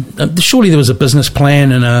on in? Surely there was a business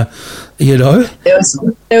plan and There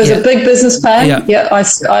was a big business plan. Yeah. I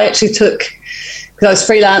actually took, because I was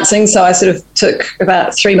freelancing, so I sort of took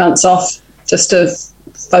about 3 months off just to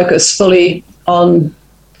focus fully on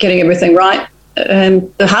getting everything right.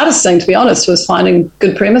 And the hardest thing, to be honest, was finding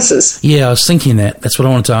good premises. Yeah, I was thinking that. That's what I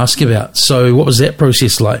wanted to ask you about. So what was that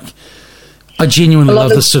process like? I genuinely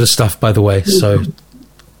love this sort of stuff, by the way. So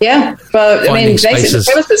yeah, well, basically the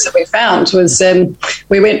premises that we found was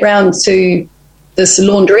we went round to this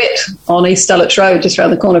laundrette on East Dulwich Road, just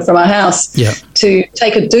around the corner from our house, to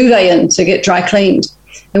take a duvet in to get dry cleaned,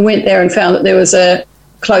 and went there and found that there was a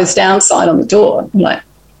closed down sign on the door. I'm like,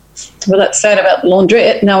 well, that's sad about the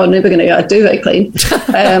laundrette. Now we're never going to get a duvet clean.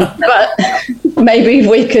 But maybe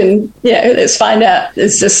we can, let's find out.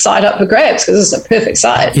 It's this site up for grabs because it's a perfect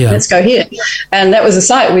site. Yeah. Let's go here. And that was a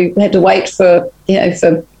site we had to wait for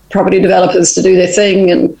property developers to do their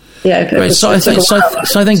thing. And so I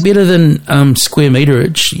think better than square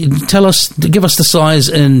meterage. Give us the size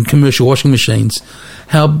in commercial washing machines.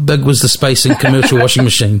 How big was the space in commercial washing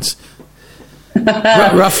machines?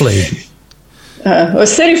 Roughly. It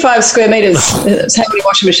was 35 square metres. How many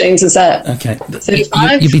washing machines is that? Okay.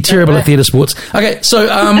 35? You'd be terrible at theatre sports. Okay, so...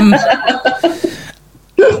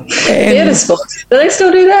 theatre sports? Do they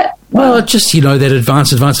still do that? Well, just, that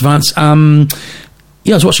advance. I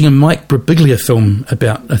was watching a Mike Birbiglia film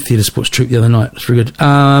about a theatre sports troupe the other night. It's very good.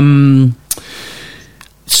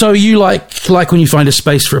 So you like when you find a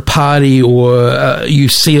space for a party, or you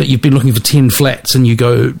see it, you've been looking for 10 flats and you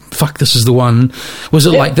go, fuck, this is the one. Was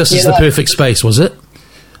it like this is the perfect space, was it?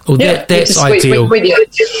 Or that's ideal?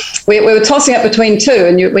 We were tossing up between two,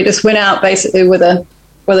 and we just went out basically with a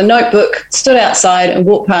notebook, stood outside and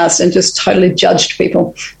walked past and just totally judged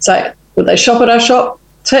people. So would they shop at our shop?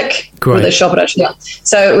 Tick. Great. Would they shop at our shop?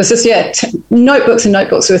 So it was just, notebooks and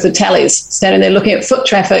notebooks worth of tallies, standing there looking at foot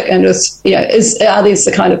traffic and just, are these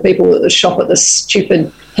the kind of people that shop at this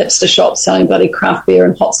stupid hipster shop selling bloody craft beer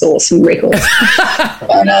and hot sauce and records?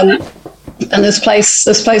 and this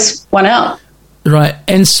place went out. Right,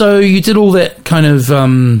 and so you did all that kind of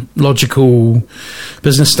logical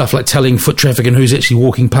business stuff, like telling foot traffic and who's actually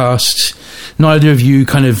walking past. Neither of you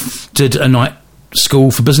kind of did a night school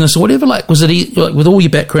for business or whatever. Like, was it like, with all your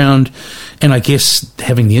background and I guess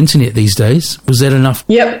having the internet these days, was that enough?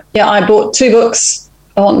 Yep. Yeah, I bought 2 books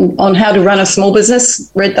on how to run a small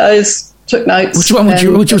business. Read those, took notes. Which one would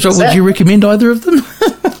you recommend? Either of them?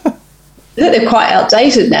 I think they're quite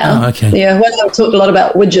outdated now. Oh, okay. Yeah, one of them talked a lot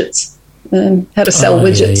about widgets. How to sell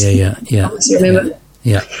widgets. Yeah. Obviously remember.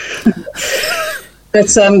 Yeah.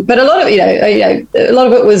 But a lot of a lot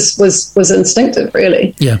of it was instinctive,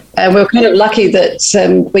 really. Yeah. And we were kind of lucky that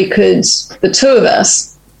we could, the 2 of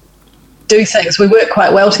us, do things. We work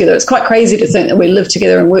quite well together. It's quite crazy to think that we live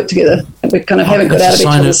together and work together. We kind of haven't got out of each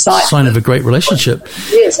other's sight. Sign of a great relationship.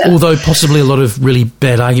 Yes. Although possibly a lot of really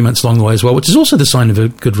bad arguments along the way as well, which is also the sign of a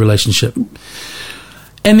good relationship.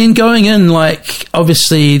 And then going in, like,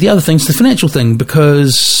 obviously the other thing's the financial thing,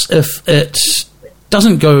 because if it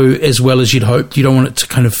doesn't go as well as you'd hoped, you don't want it to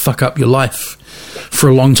kind of fuck up your life for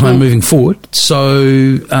a long time moving forward.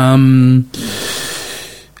 So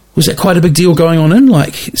was that quite a big deal going on in,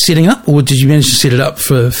 like, setting up, or did you manage to set it up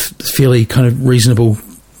for fairly kind of reasonable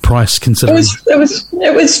price considering? It was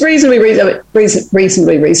reasonably reasonable.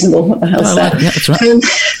 What the hell's that? Yeah, that's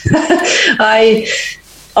right.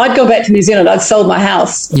 I'd gone back to New Zealand. I'd sold my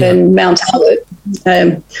house in Mount Albert.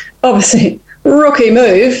 Obviously, rookie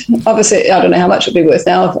move. Obviously, I don't know how much it'd be worth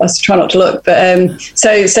now. I try not to look. But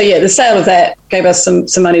so yeah, the sale of that gave us some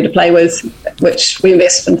money to play with, which we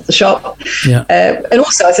invested into the shop. Yeah. And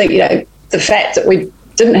also, I think, the fact that we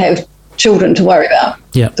didn't have children to worry about.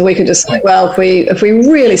 Yeah. So we could just think, well, if we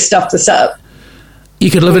really stuffed this up, you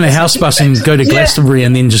could live in a house bus and go to Glastonbury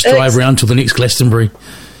and then just drive around till the next Glastonbury.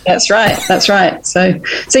 That's right. So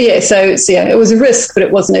it was a risk, but it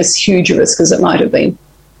wasn't as huge a risk as it might have been.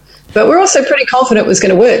 But we're also pretty confident it was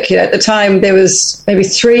going to work. At the time, there was maybe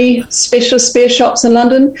 3 specialist beer shops in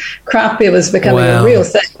London. Craft beer was becoming a real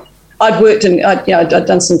thing. I'd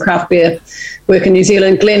done some craft beer work in New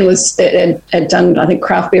Zealand. Glenn had done, I think,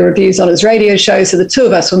 craft beer reviews on his radio show. So the 2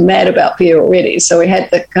 of us were mad about beer already. So we had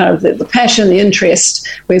the kind of the passion, the interest.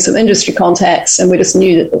 We had some industry contacts, and we just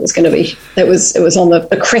knew that it was going to be. It was on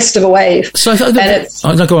the crest of a wave. So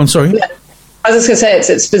no, go on. Sorry. Yeah, I was just going to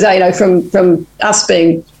say it's bizarre. From us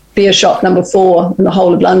being beer shop number 4 in the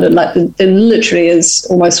whole of London, like there literally is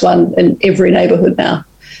almost one in every neighbourhood now.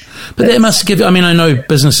 But that must give, I mean, I know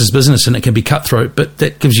business is business and it can be cutthroat, but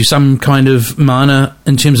that gives you some kind of mana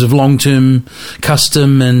in terms of long-term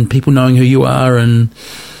custom and people knowing who you are, and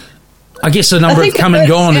I guess a number have come and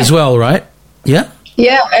gone as well, right? Yeah?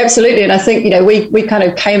 Yeah, absolutely. And I think, we kind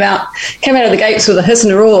of came out of the gates with a hiss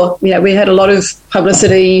and a roar. We had a lot of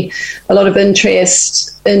publicity, a lot of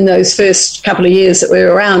interest in those first couple of years that we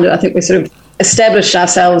were around, and I think we sort of established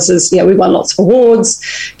ourselves as, we won lots of awards.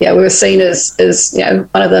 We were seen as one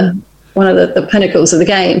of the pinnacles of the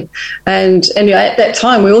game. And at that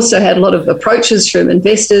time, we also had a lot of approaches from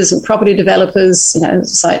investors and property developers.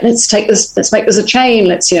 It's like, let's make this a chain.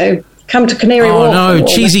 Let's, come to Canary Wharf. Oh no,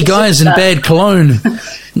 cheesy guys in bad cologne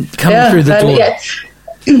coming through the door.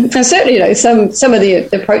 And certainly, some of the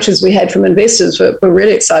approaches we had from investors were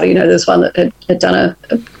really exciting. There's one that had done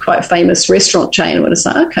a quite famous restaurant chain, and we're just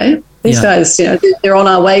like, okay, these guys, they're on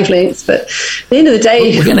our wavelength. But at the end of the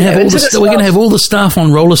day, we're going to have all the staff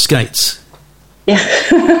on roller skates. Yeah.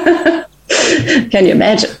 Can you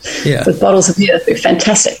imagine? Yeah. With bottles of beer, it'd be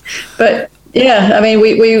fantastic. But yeah, I mean,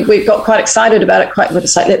 we got quite excited about it. We're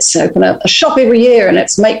just like, let's open a shop every year and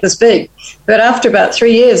let's make this big. But after about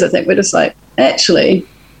 3 years, I think we're just like, actually,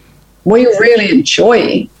 we really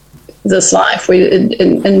enjoy this life. We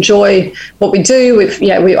enjoy what we do.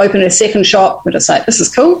 We opened a second shop. We're just like, this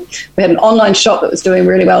is cool. We had an online shop that was doing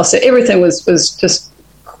really well. So everything was just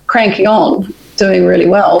cranking on, doing really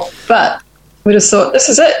well. But we just thought, this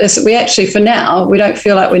is it. We actually, for now, we don't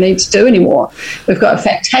feel like we need to do anymore. We've got a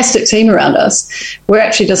fantastic team around us. We're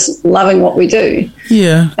actually just loving what we do.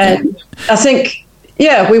 Yeah. And I think,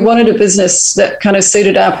 we wanted a business that kind of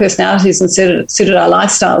suited our personalities and suited our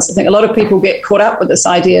lifestyles. I think a lot of people get caught up with this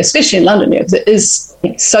idea, especially in London, because it is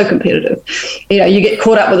so competitive. You get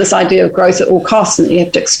caught up with this idea of growth at all costs, and you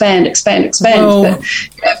have to expand. Well,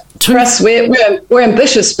 but, for us, we're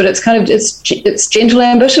ambitious, but it's kind of it's gentle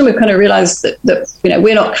ambition. We've kind of realised that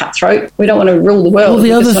we're not cutthroat. We don't want to rule the world.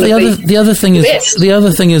 Well, the other thing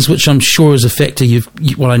is, which I'm sure is a factor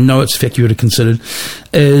I know it's a factor you would have considered,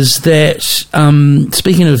 is that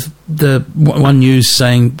speaking of the One News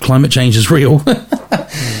saying climate change is real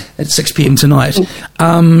at 6 p.m. tonight,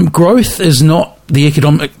 growth is not the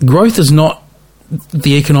economic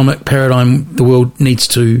paradigm the world needs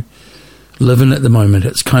to live in at the moment.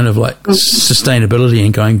 It's kind of like sustainability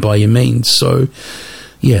and going by your means. So,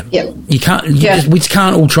 you can't. We just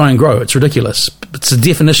can't all try and grow. It's ridiculous. It's the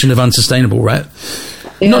definition of unsustainable, right?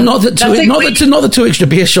 Yeah. Not that two extra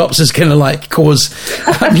beer shops is going to like cause,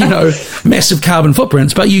 massive carbon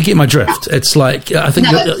footprints. But you get my drift. It's like I think,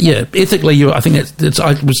 ethically, I think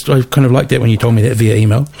I kind of like that when you told me that via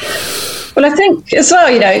email. Well, I think as well,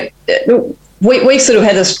 we sort of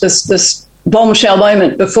had this bombshell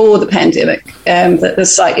moment before the pandemic, that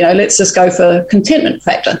it's like, let's just go for contentment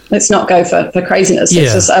factor. Let's not go for craziness. Yeah.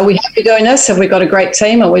 It's just, are we happy doing this? Have we got a great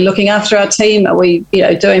team? Are we looking after our team? Are we,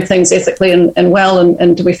 doing things ethically and well?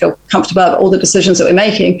 And do we feel comfortable about all the decisions that we're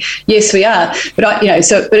making? Yes, we are. But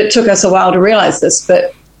but it took us a while to realise this.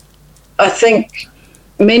 But I think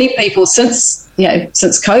many people since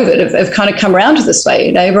COVID have kind of come around to this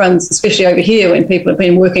way. Everyone's, especially over here, when people have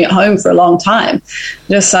been working at home for a long time,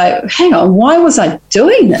 just like, hang on, why was I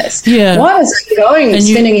doing this? Yeah. Why was I going and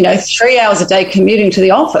spending 3 hours a day commuting to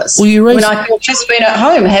the office when I could have just been at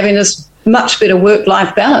home having this much better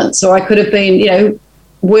work-life balance, or I could have been,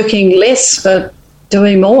 working less for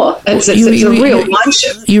doing more. It's a real mind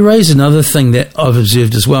shift. You raise another thing that I've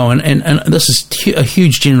observed as well, and this is a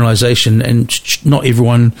huge generalisation, and not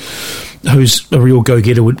everyone who's a real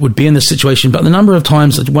go-getter would be in this situation, but the number of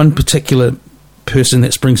times that one particular person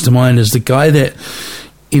that springs to mind is the guy that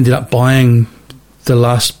ended up buying the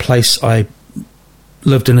last place I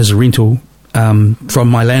lived in as a rental from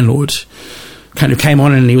my landlord. Kind of came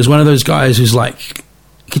on, and he was one of those guys who's like,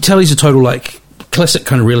 you could tell he's a total like classic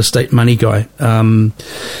kind of real estate money guy.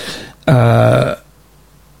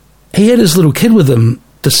 He had his little kid with him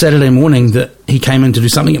the Saturday morning that he came in to do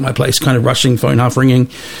something at my place, kind of rushing, phone half ringing,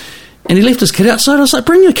 and he left his kid outside. I was like,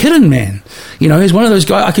 bring your kid in, man. He's one of those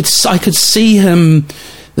guys. I could see him.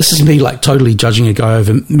 This is me like totally judging a guy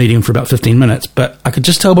over meeting him for about 15 minutes, but I could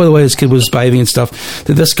just tell by the way his kid was behaving and stuff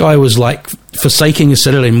that this guy was like forsaking a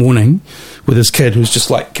Saturday morning with his kid, who's just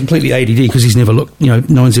like completely ADD because he's never looked, no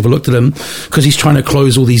one's ever looked at him, because he's trying to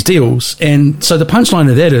close all these deals. And so the punchline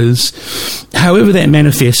of that is, however that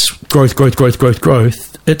manifests growth,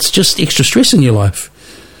 it's just extra stress in your life.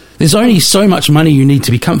 There's only so much money you need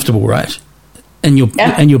to be comfortable, right? And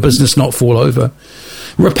your business not fall over.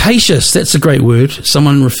 Rapacious, that's a great word.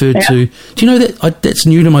 Someone referred to. Do you know that that's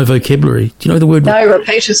new to my vocabulary? Do you know the word? No,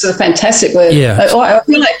 rapacious is a fantastic word. Yeah.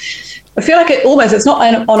 I feel like it almost, it's not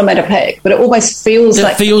an onomatopoeic, but it almost feels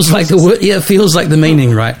like... It feels like the word, it feels like the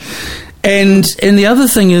meaning, right? And the other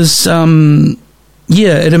thing is,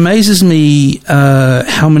 it amazes me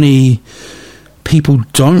how many people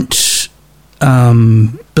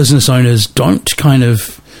business owners don't kind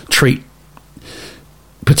of treat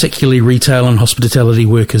particularly retail and hospitality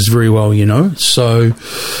workers very well, So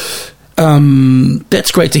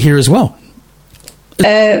that's great to hear as well.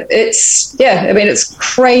 It's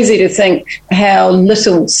crazy to think how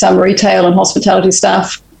little some retail and hospitality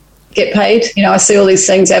staff get paid. I see all these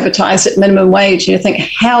things advertised at minimum wage, and you think,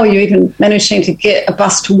 how are you even managing to get a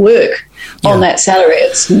bus to work on that salary?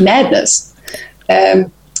 It's madness.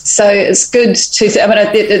 So it's good to...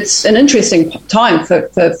 it's an interesting time for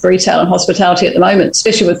retail and hospitality at the moment,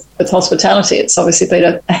 especially with hospitality. It's obviously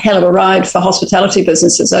been a hell of a ride for hospitality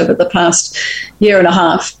businesses over the past year and a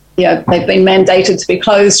half. They've been mandated to be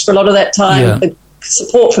closed for a lot of that time. Yeah. The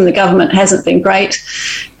support from the government hasn't been great.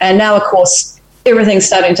 And now, of course, everything's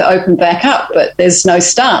starting to open back up, but there's no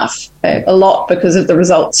staff, a lot because of the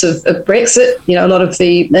results of Brexit. A lot of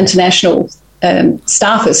the international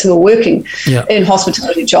staffers who are working in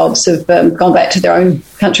hospitality jobs have gone back to their own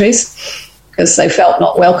countries because they felt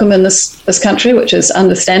not welcome in this country, which is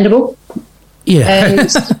understandable. Yeah.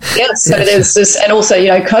 And so there's this, and also,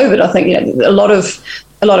 COVID, I think, a lot of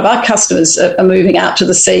our customers are moving out to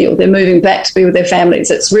the sea, or they're moving back to be with their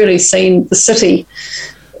families. It's really seen the city.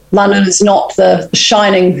 London is not the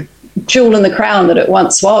shining jewel in the crown that it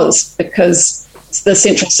once was, because the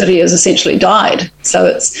central city has essentially died.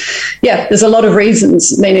 So there's a lot of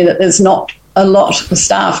reasons, meaning that there's not a lot of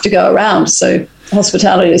staff to go around. So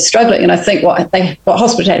hospitality is struggling, and I think what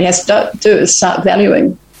hospitality has to do is start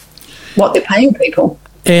valuing what they're paying people.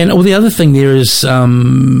 And the other thing there is,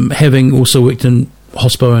 having also worked in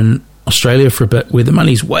hospo in Australia for a bit, where the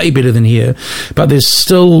money's way better than here, but there's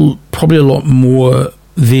still probably a lot more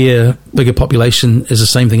there. Bigger population is the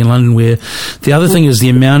same thing in London, where the other thing is the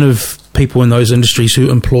amount of people in those industries who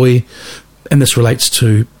employ, and this relates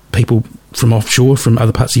to people from offshore, from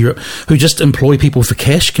other parts of Europe, who just employ people for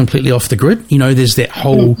cash completely off the grid. There's that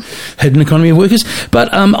whole hidden economy of workers.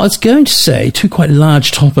 But I was going to say two quite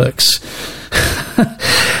large topics.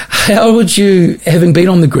 How would you, having been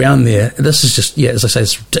on the ground there, this is just, as I say,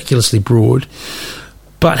 it's ridiculously broad.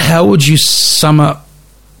 But how would you sum up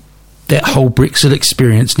that whole Brexit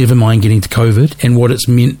experience, never mind getting to COVID, and what it's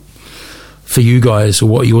meant for you guys, or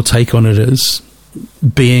what your take on it is,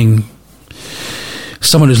 being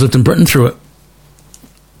someone who's lived in Britain through it?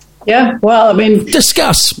 Yeah, well, I mean...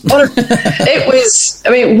 Discuss. What a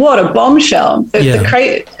bombshell.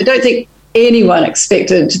 I don't think anyone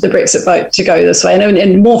expected the Brexit vote to go this way,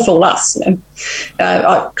 and more for us.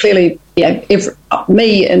 Clearly,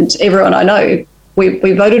 me and everyone I know, we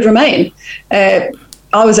voted Remain.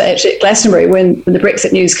 I was actually at Glastonbury when the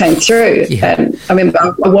Brexit news came through. Yeah. I remember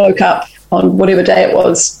I woke up on whatever day it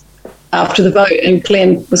was after the vote, and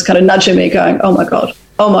Glenn was kind of nudging me going, oh my God.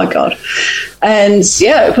 And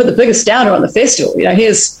it put the biggest downer on the festival.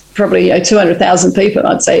 Here's probably 200,000 people,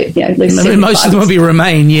 I'd say, at least. I mean, most of them would be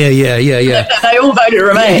Remain, yeah. They all voted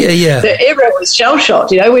Remain. Yeah. Everyone was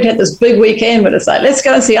shell-shocked. We'd had this big weekend where it's like, let's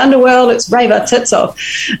go and see Underworld, let's rave our tits off.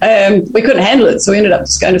 We couldn't handle it, so we ended up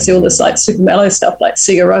just going to see all this like super mellow stuff like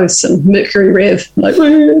Sigur Rós and Mercury Rev. Like,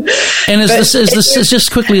 woo. And is this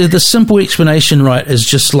just quickly, the simple explanation, right, is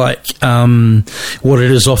just like what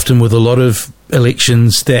it is often with a lot of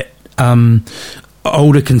elections, that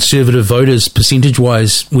older conservative voters,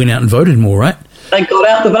 percentage-wise, went out and voted more, right? They got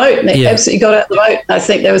out the vote. They absolutely got out the vote. I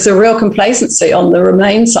think there was a real complacency on the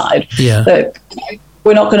Remain side that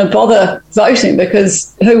we're not going to bother voting,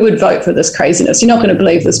 because who would vote for this craziness? You're not going to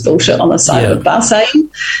believe this bullshit on the side of a bus,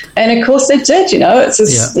 And of course they did. It's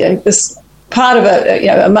this, this part of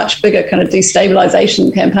a much bigger kind of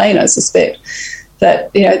destabilisation campaign, I suspect,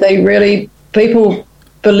 that they really, people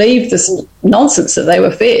believe this nonsense that they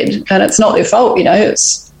were fed, and it's not their fault.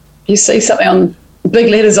 It's, you see something on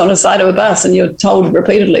big letters on the side of a bus and you're told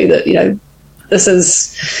repeatedly that this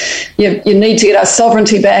is, you need to get our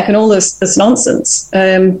sovereignty back and all this nonsense.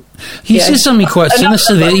 You said something quite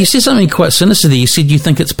sinister there. You said you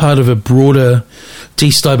think it's part of a broader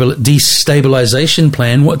destabilisation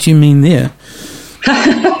plan. What do you mean there?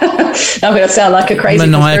 I'm going to sound like a crazy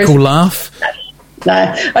maniacal laugh.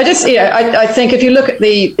 No, I just, I think if you look at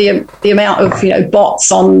the amount of,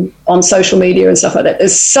 bots on social media and stuff like that,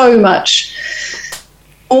 there's so much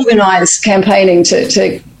organised campaigning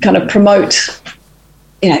to kind of promote,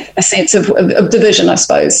 a sense of division, I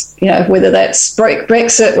suppose, whether that's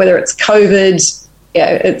Brexit, whether it's COVID,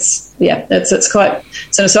 it's quite,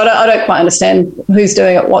 so I don't quite understand who's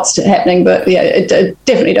doing it, what's happening, but it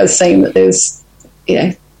definitely does seem that there's,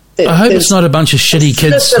 I hope it's not a bunch of shitty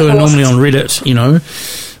kids who are normally on Reddit,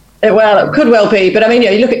 Well, it could well be, but I mean,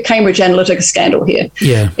 you look at Cambridge Analytica scandal here.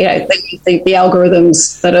 Yeah. The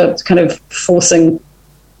algorithms that are kind of forcing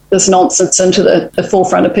this nonsense into the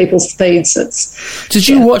forefront of people's feeds. Did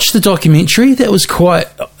you watch the documentary? That was quite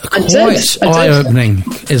eye-opening,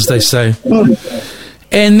 as they say. Mm.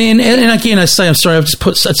 And then, and again, I say, I'm sorry, I've just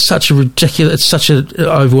put such an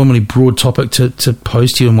overwhelmingly broad topic to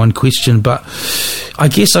pose to you in one question. But I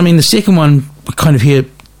guess, the second one, we're kind of here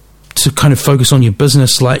to kind of focus on your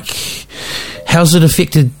business. Like, how's it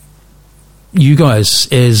affected you guys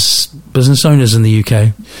as business owners in the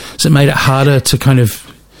UK? Has it made it harder to kind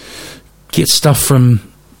of get stuff from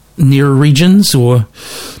nearer regions, or?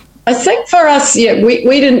 I think for us,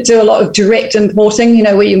 we didn't do a lot of direct importing.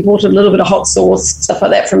 We imported a little bit of hot sauce, stuff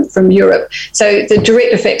like that from Europe. So the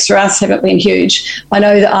direct effects for us haven't been huge. I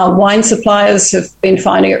know that our wine suppliers have been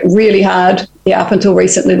finding it really hard. Up until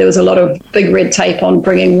recently, there was a lot of big red tape on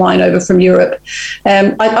bringing wine over from Europe.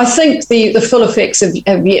 I think the full effects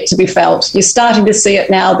have yet to be felt. You're starting to see it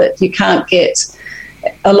now that you can't get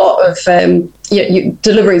a lot of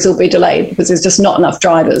deliveries will be delayed because there's just not enough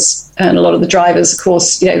drivers, and a lot of the drivers, of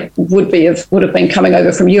course, would have been coming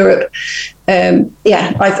over from Europe. I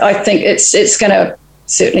think it's going to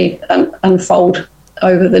certainly unfold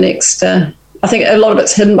over the next. I think a lot of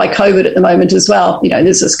it's hidden by COVID at the moment as well.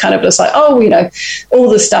 There's this kind of just like, all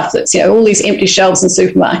the stuff that's all these empty shelves in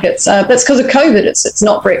supermarkets. That's because of COVID. It's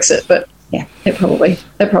not Brexit, but. Yeah, it probably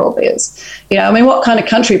is. What kind of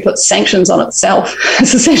country puts sanctions on itself?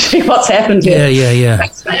 That's essentially what's happened here. Yeah.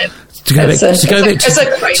 To go back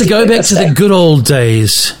to the good old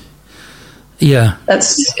days. Yeah.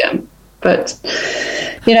 But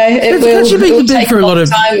England's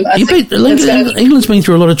been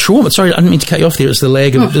through a lot of trauma. Sorry, I didn't mean to cut you off there. It's the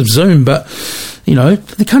lag of Zoom, but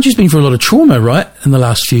the country's been through a lot of trauma, right, in the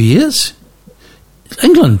last few years.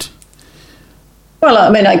 England. Well,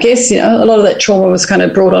 I guess, a lot of that trauma was kind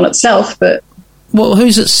of brought on itself, but... Well,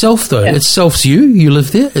 who's itself, though? Yeah. Itself's you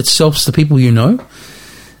live there. Itself's the people you know.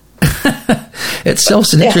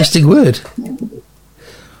 Itself's an interesting word.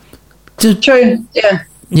 True, yeah.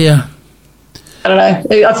 Yeah. I don't know.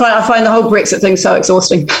 I find the whole Brexit thing so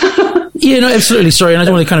exhausting. Yeah, no, absolutely. Sorry, and I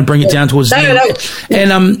don't want to kind of bring it down towards the end.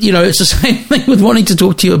 And, it's the same thing with wanting to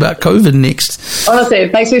talk to you about COVID next. Honestly,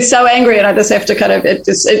 it makes me so angry, and I just have to kind of,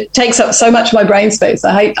 it takes up so much of my brain space.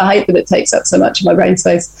 I hate that it takes up so much of my brain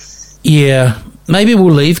space. Yeah. Maybe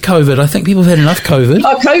we'll leave COVID. I think people have had enough COVID.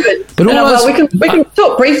 Oh, COVID. But we can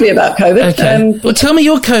talk briefly about COVID. Okay. Well, tell me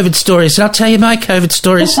your COVID stories, and I'll tell you my COVID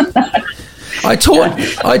stories. I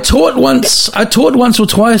taught once or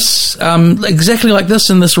twice, exactly like this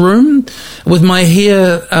in this room, with my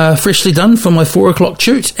hair freshly done for my 4:00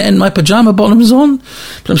 shoot and my pajama bottoms on.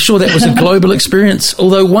 But I'm sure that was a global experience.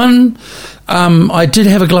 Although I did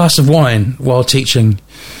have a glass of wine while teaching.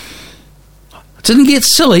 I didn't get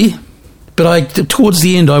silly, but towards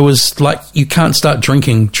the end I was like, you can't start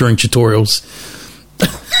drinking during tutorials.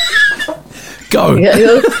 Go.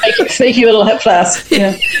 Yeah, sneaky little hip flask.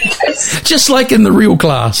 Yeah. Just like in the real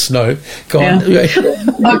class. No, go on.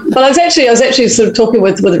 But I was actually sort of talking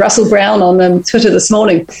with Russell Brown on Twitter this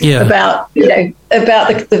morning about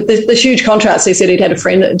the huge contrast. He said he'd had a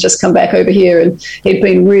friend that had just come back over here, and he'd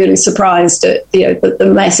been really surprised at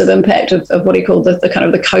the massive impact of what he called the kind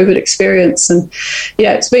of the COVID experience. And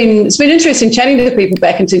it's been interesting chatting to people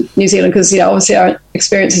back into New Zealand, because obviously our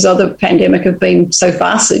experiences of the pandemic have been so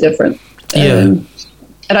vastly different. And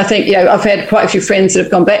I think, I've had quite a few friends that have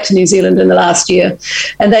gone back to New Zealand in the last year,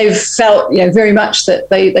 and they've felt, very much that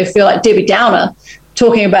they feel like Debbie Downer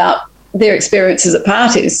talking about their experiences at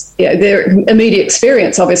parties. Their immediate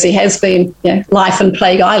experience obviously has been, life in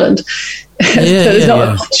Plague Island. So there's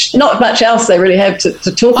not much else they really have to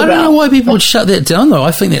talk about. I don't know why people would shut that down, though.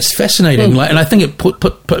 I think that's fascinating. And I think it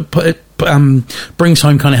brings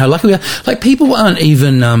home kind of how lucky we are. Like, people aren't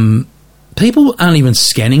even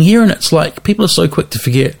scanning here, and it's like people are so quick to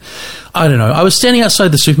forget. I don't know. I was standing outside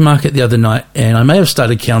the supermarket the other night, and I may have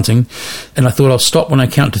started counting, and I thought I'll stop when I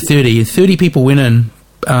count to 30. 30 people went in,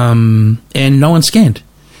 and no one scanned.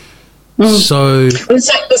 So the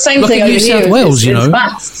same thing in New South Wales,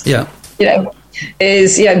 masks. Yeah.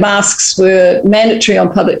 Masks were mandatory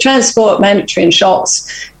on public transport, mandatory in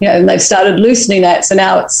shops, and they've started loosening that. So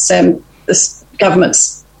now it's this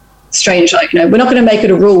government's strange, we're not going to make it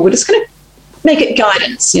a rule. We're just going to make it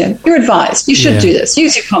guidance. You're advised. You should do this.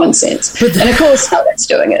 Use your common sense. And of course, how that's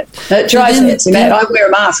doing it. It drives me nuts. I wear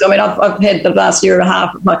a mask. I mean, I've had the last year and a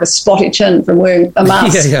half like a spotty chin from wearing a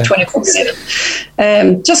mask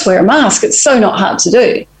 24/7. Just wear a mask. It's so not hard to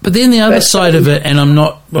do. But then the other side of it, and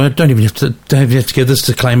I don't even have to give this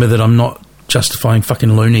disclaimer that I'm not justifying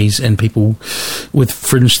fucking loonies and people with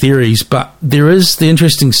fringe theories, but there is the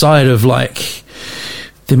interesting side of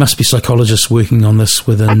there must be psychologists working on this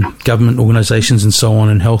within government organisations and so on,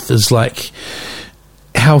 and health is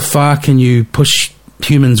how far can you push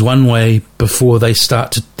humans one way before they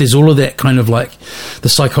start to... There's all of that kind of the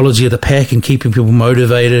psychology of the pack and keeping people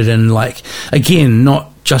motivated, and again, not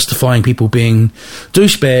justifying people being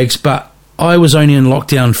douchebags, but I was only in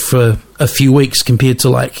lockdown for a few weeks compared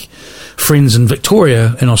to friends in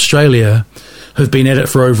Victoria in Australia who've been at it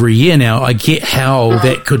for over a year now. I get how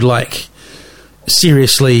that could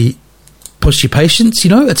seriously push your patience.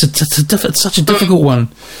 It's such a difficult one,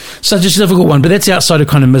 but that's outside of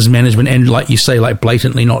kind of mismanagement and, like you say,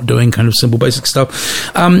 blatantly not doing kind of simple basic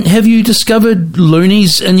stuff. Have you discovered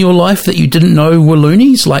loonies in your life that you didn't know were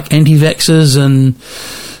loonies, like anti-vaxxers? And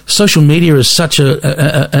social media is such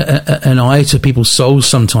an eye to people's souls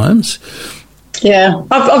sometimes. Yeah,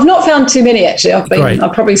 I've not found too many, actually.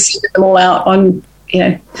 I've probably seen them all out on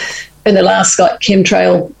in the last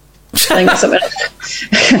chemtrail thing or something.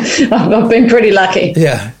 I've been pretty lucky.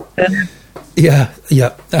 Yeah.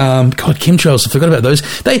 God, chemtrails, I forgot about those.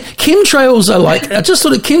 Chemtrails are I just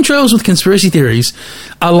thought of chemtrails with conspiracy theories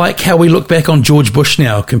are like how we look back on George Bush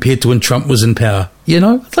now compared to when Trump was in power. It's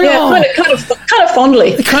kind of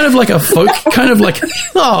fondly. Kind of like a folk, kind of like,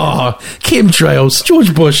 chemtrails,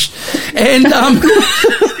 George Bush. And remember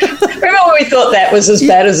when we thought that was as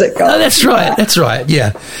bad as it got? Oh, that's right, yeah.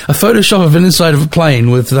 A Photoshop of an inside of a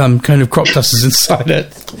plane with kind of crop dusters inside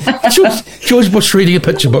it. George Bush reading a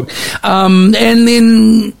picture book. And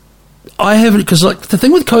then I haven't, because the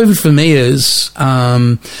thing with COVID for me is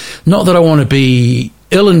not that I want to be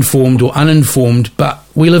ill-informed or uninformed, but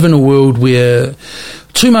we live in a world where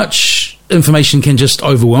too much information can just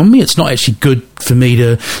overwhelm me. It's not actually good for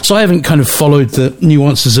me so I haven't kind of followed the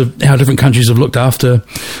nuances of how different countries have looked after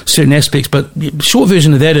certain aspects. But short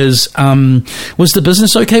version of that is, was the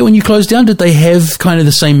business okay when you closed down? Did they have kind of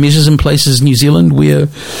the same measures in place as New Zealand, where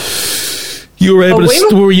you were able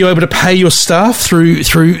were you able to pay your staff through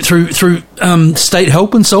state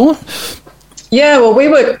help and so on? Yeah, well, we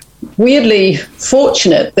were weirdly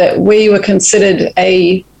fortunate that we were considered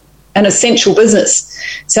an essential business.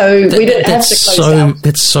 So we didn't have to close down.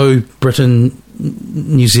 That's so Britain,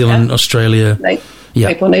 New Zealand, Australia.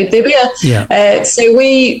 People need their beer. Yeah. So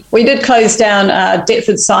we did close down our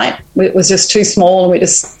Deptford site. It was just too small, and we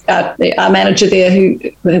just our manager there, who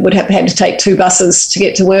would have had to take 2 buses to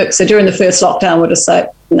get to work. So during the first lockdown, we're just like,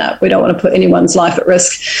 no, we don't want to put anyone's life at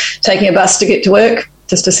risk taking a bus to get to work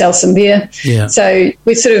just to sell some beer. Yeah. So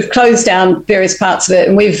we sort of closed down various parts of it,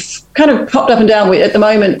 and we've kind of popped up and down. At the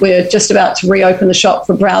moment, we're just about to reopen the shop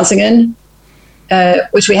for browsing in,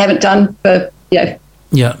 which we haven't done for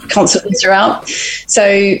constantly throughout.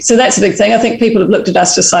 So that's a big thing. I think people have looked at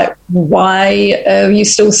us just like, why are you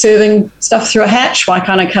still serving stuff through a hatch? Why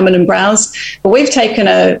can't I come in and browse? But we've taken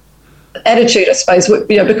a attitude, I suppose,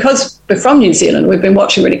 because we're from New Zealand, we've been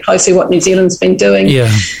watching really closely what New Zealand's been doing.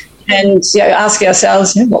 Yeah. And asking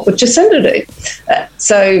ourselves, what would Jacinda do?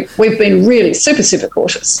 So we've been really super, super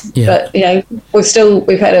cautious. Yeah. But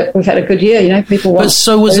we've had a good year. People want. But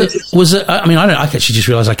so was it? I mean, I actually just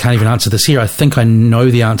realised I can't even answer this here. I think I know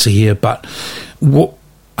the answer here, but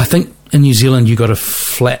I think in New Zealand you got a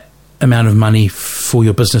flat amount of money for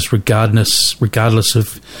your business, regardless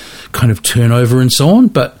of kind of turnover and so on.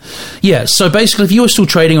 But yeah, so basically, if you were still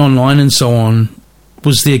trading online and so on,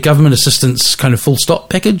 was there government assistance kind of full stop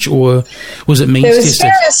package, or was it means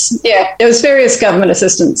tested? There was various government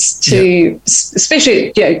assistance especially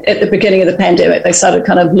at the beginning of the pandemic. They started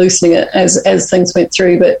kind of loosening it as things went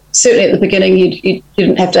through, but certainly at the beginning you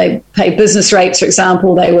didn't have to pay business rates, for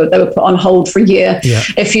example. They were put on hold for a year. Yeah.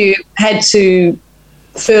 If you had to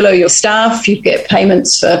furlough your staff, you'd get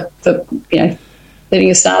payments for letting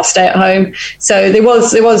your staff stay at home. So there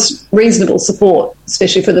was reasonable support,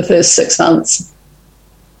 especially for the first 6 months.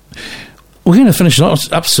 We're going to finish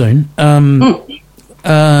it up soon. I'm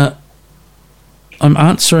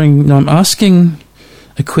asking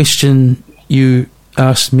a question you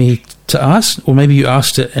asked me to ask, or maybe you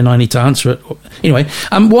asked it and I need to answer it. Anyway,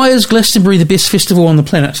 why is Glastonbury the best festival on the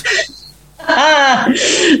planet?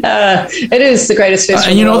 It is the greatest festival.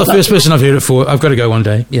 And you're not the first person I've heard it for. I've got to go one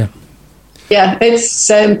day. Yeah. Yeah,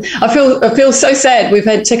 it's. I feel so sad. We've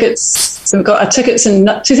had tickets. We've got our tickets in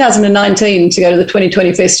 2019 to go to the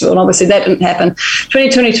 2020 festival, and obviously that didn't happen.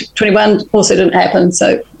 2021 also didn't happen.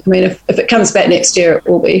 So, I mean, if it comes back next year, it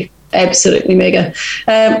will be absolutely mega.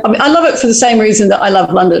 I love it for the same reason that I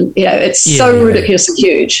love London. It's so ridiculously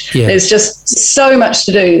huge. Yeah. There's just so much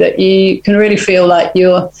to do that you can really feel like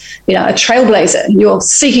you're, a trailblazer. You're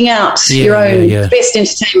seeking out your own best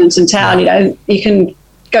entertainment in town. You can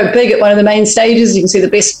go big at one of the main stages. You can see the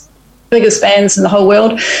biggest bands in the whole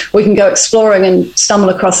world. We can go exploring and stumble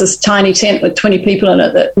across this tiny tent with 20 people in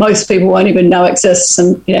it that most people won't even know exists,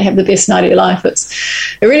 and have the best night of your life.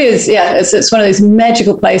 It really is. Yeah, it's one of these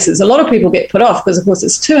magical places. A lot of people get put off because, of course,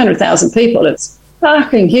 it's 200,000 people. It's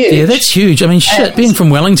fucking huge. Yeah, that's huge. I mean, being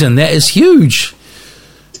from Wellington, that is huge.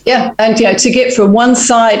 Yeah, and to get from one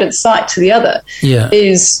side of the site to the other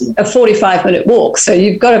is a 45-minute walk. So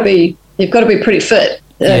you've got to be pretty fit.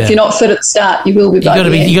 If you're not fit at the start, you will be. You got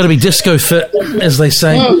to be disco fit, as they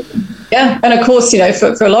say. Yeah, and of course,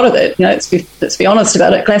 for a lot of it, let's be honest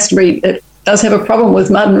about it. Glastonbury, it does have a problem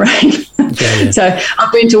with mud and rain. So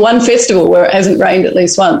I've been to one festival where it hasn't rained at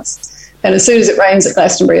least once, and as soon as it rains at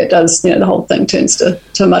Glastonbury, it does. The whole thing turns to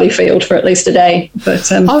a muddy field for at least a day.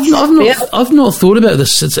 But I've not thought about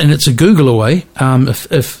this, and it's a Google away.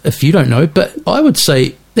 If you don't know, but I would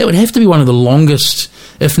say that would have to be one of the longest,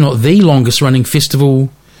 if not the longest running festival,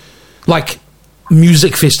 like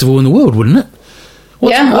music festival in the world, wouldn't it?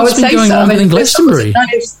 I would say so. In Glastonbury?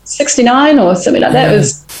 1969 or something like that. It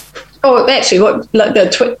was. Oh, actually,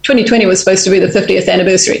 the 2020 was supposed to be the 50th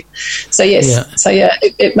anniversary. So yes,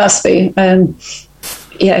 it must be.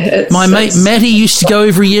 My mate Matty used to go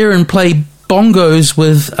every year and play bongos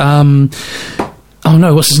with.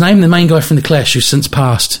 What's his name? The main guy from the Clash, who's since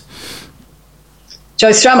passed. Joe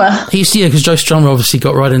Strummer. He used to, because Joe Strummer obviously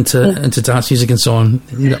got right into dance music and so on.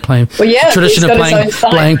 He ended up playing the tradition of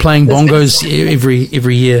playing bongos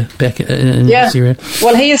every year back in this area.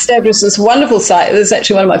 Well, he established this wonderful site. This is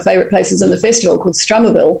actually one of my favourite places in the festival, called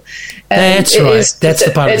Strummerville. That's right. That's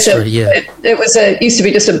the part of the story. It used to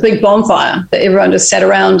be just a big bonfire that everyone just sat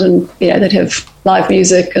around, and they'd have live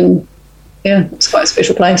music, and it's quite a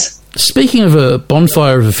special place. Speaking of a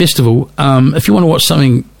bonfire of a festival, if you want to watch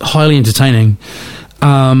something highly entertaining.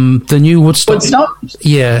 The new Woodstock?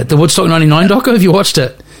 Yeah, the Woodstock 99 doco. Have you watched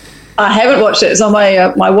it? I haven't watched it. It's on my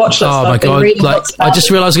watch list. Oh my God. I just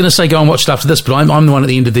realised I was going to say go and watch it after this, but I'm the one at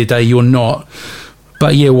the end of the day. You're not.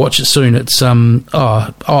 But yeah, watch it soon. It's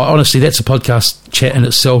honestly, that's a podcast chat in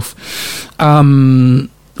itself. When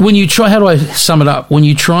you try, how do I sum it up? When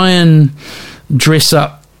you try and dress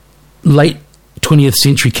up late 20th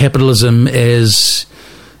century capitalism as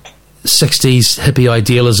 60s hippie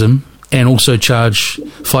idealism and also charge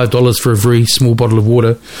 $5 for a very small bottle of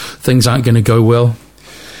water, things aren't going to go well.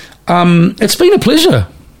 It's been a pleasure.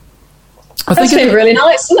 It's been really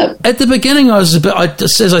nice, isn't it? At the beginning, I was a bit,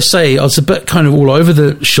 as I say, I was a bit kind of all over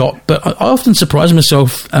the shop, but I often surprise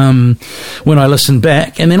myself when I listen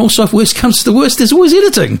back. And then also, if worst comes to the worst, there's always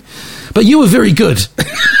editing. But you were very good.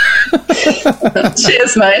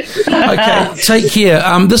 Cheers, mate. Okay, take care.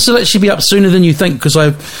 This will actually be up sooner than you think because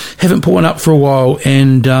I haven't put one up for a while.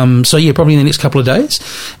 And so, yeah, probably in the next couple of days.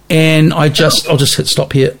 And I'll just hit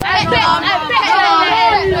stop here.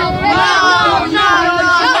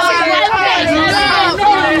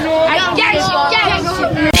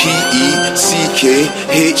 P-E-C-K-H-A-M.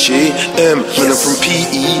 When I'm from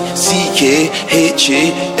P-E-C-K-H-A-M.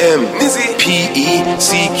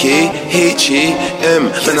 P-E-C-K-H-A-M.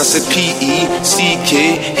 When I said P-E-C-K-H-A-M.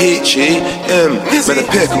 Man, I'm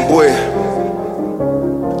packing, boy.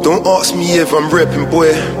 Don't ask me if I'm repping,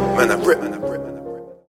 boy. Man, I'm repping.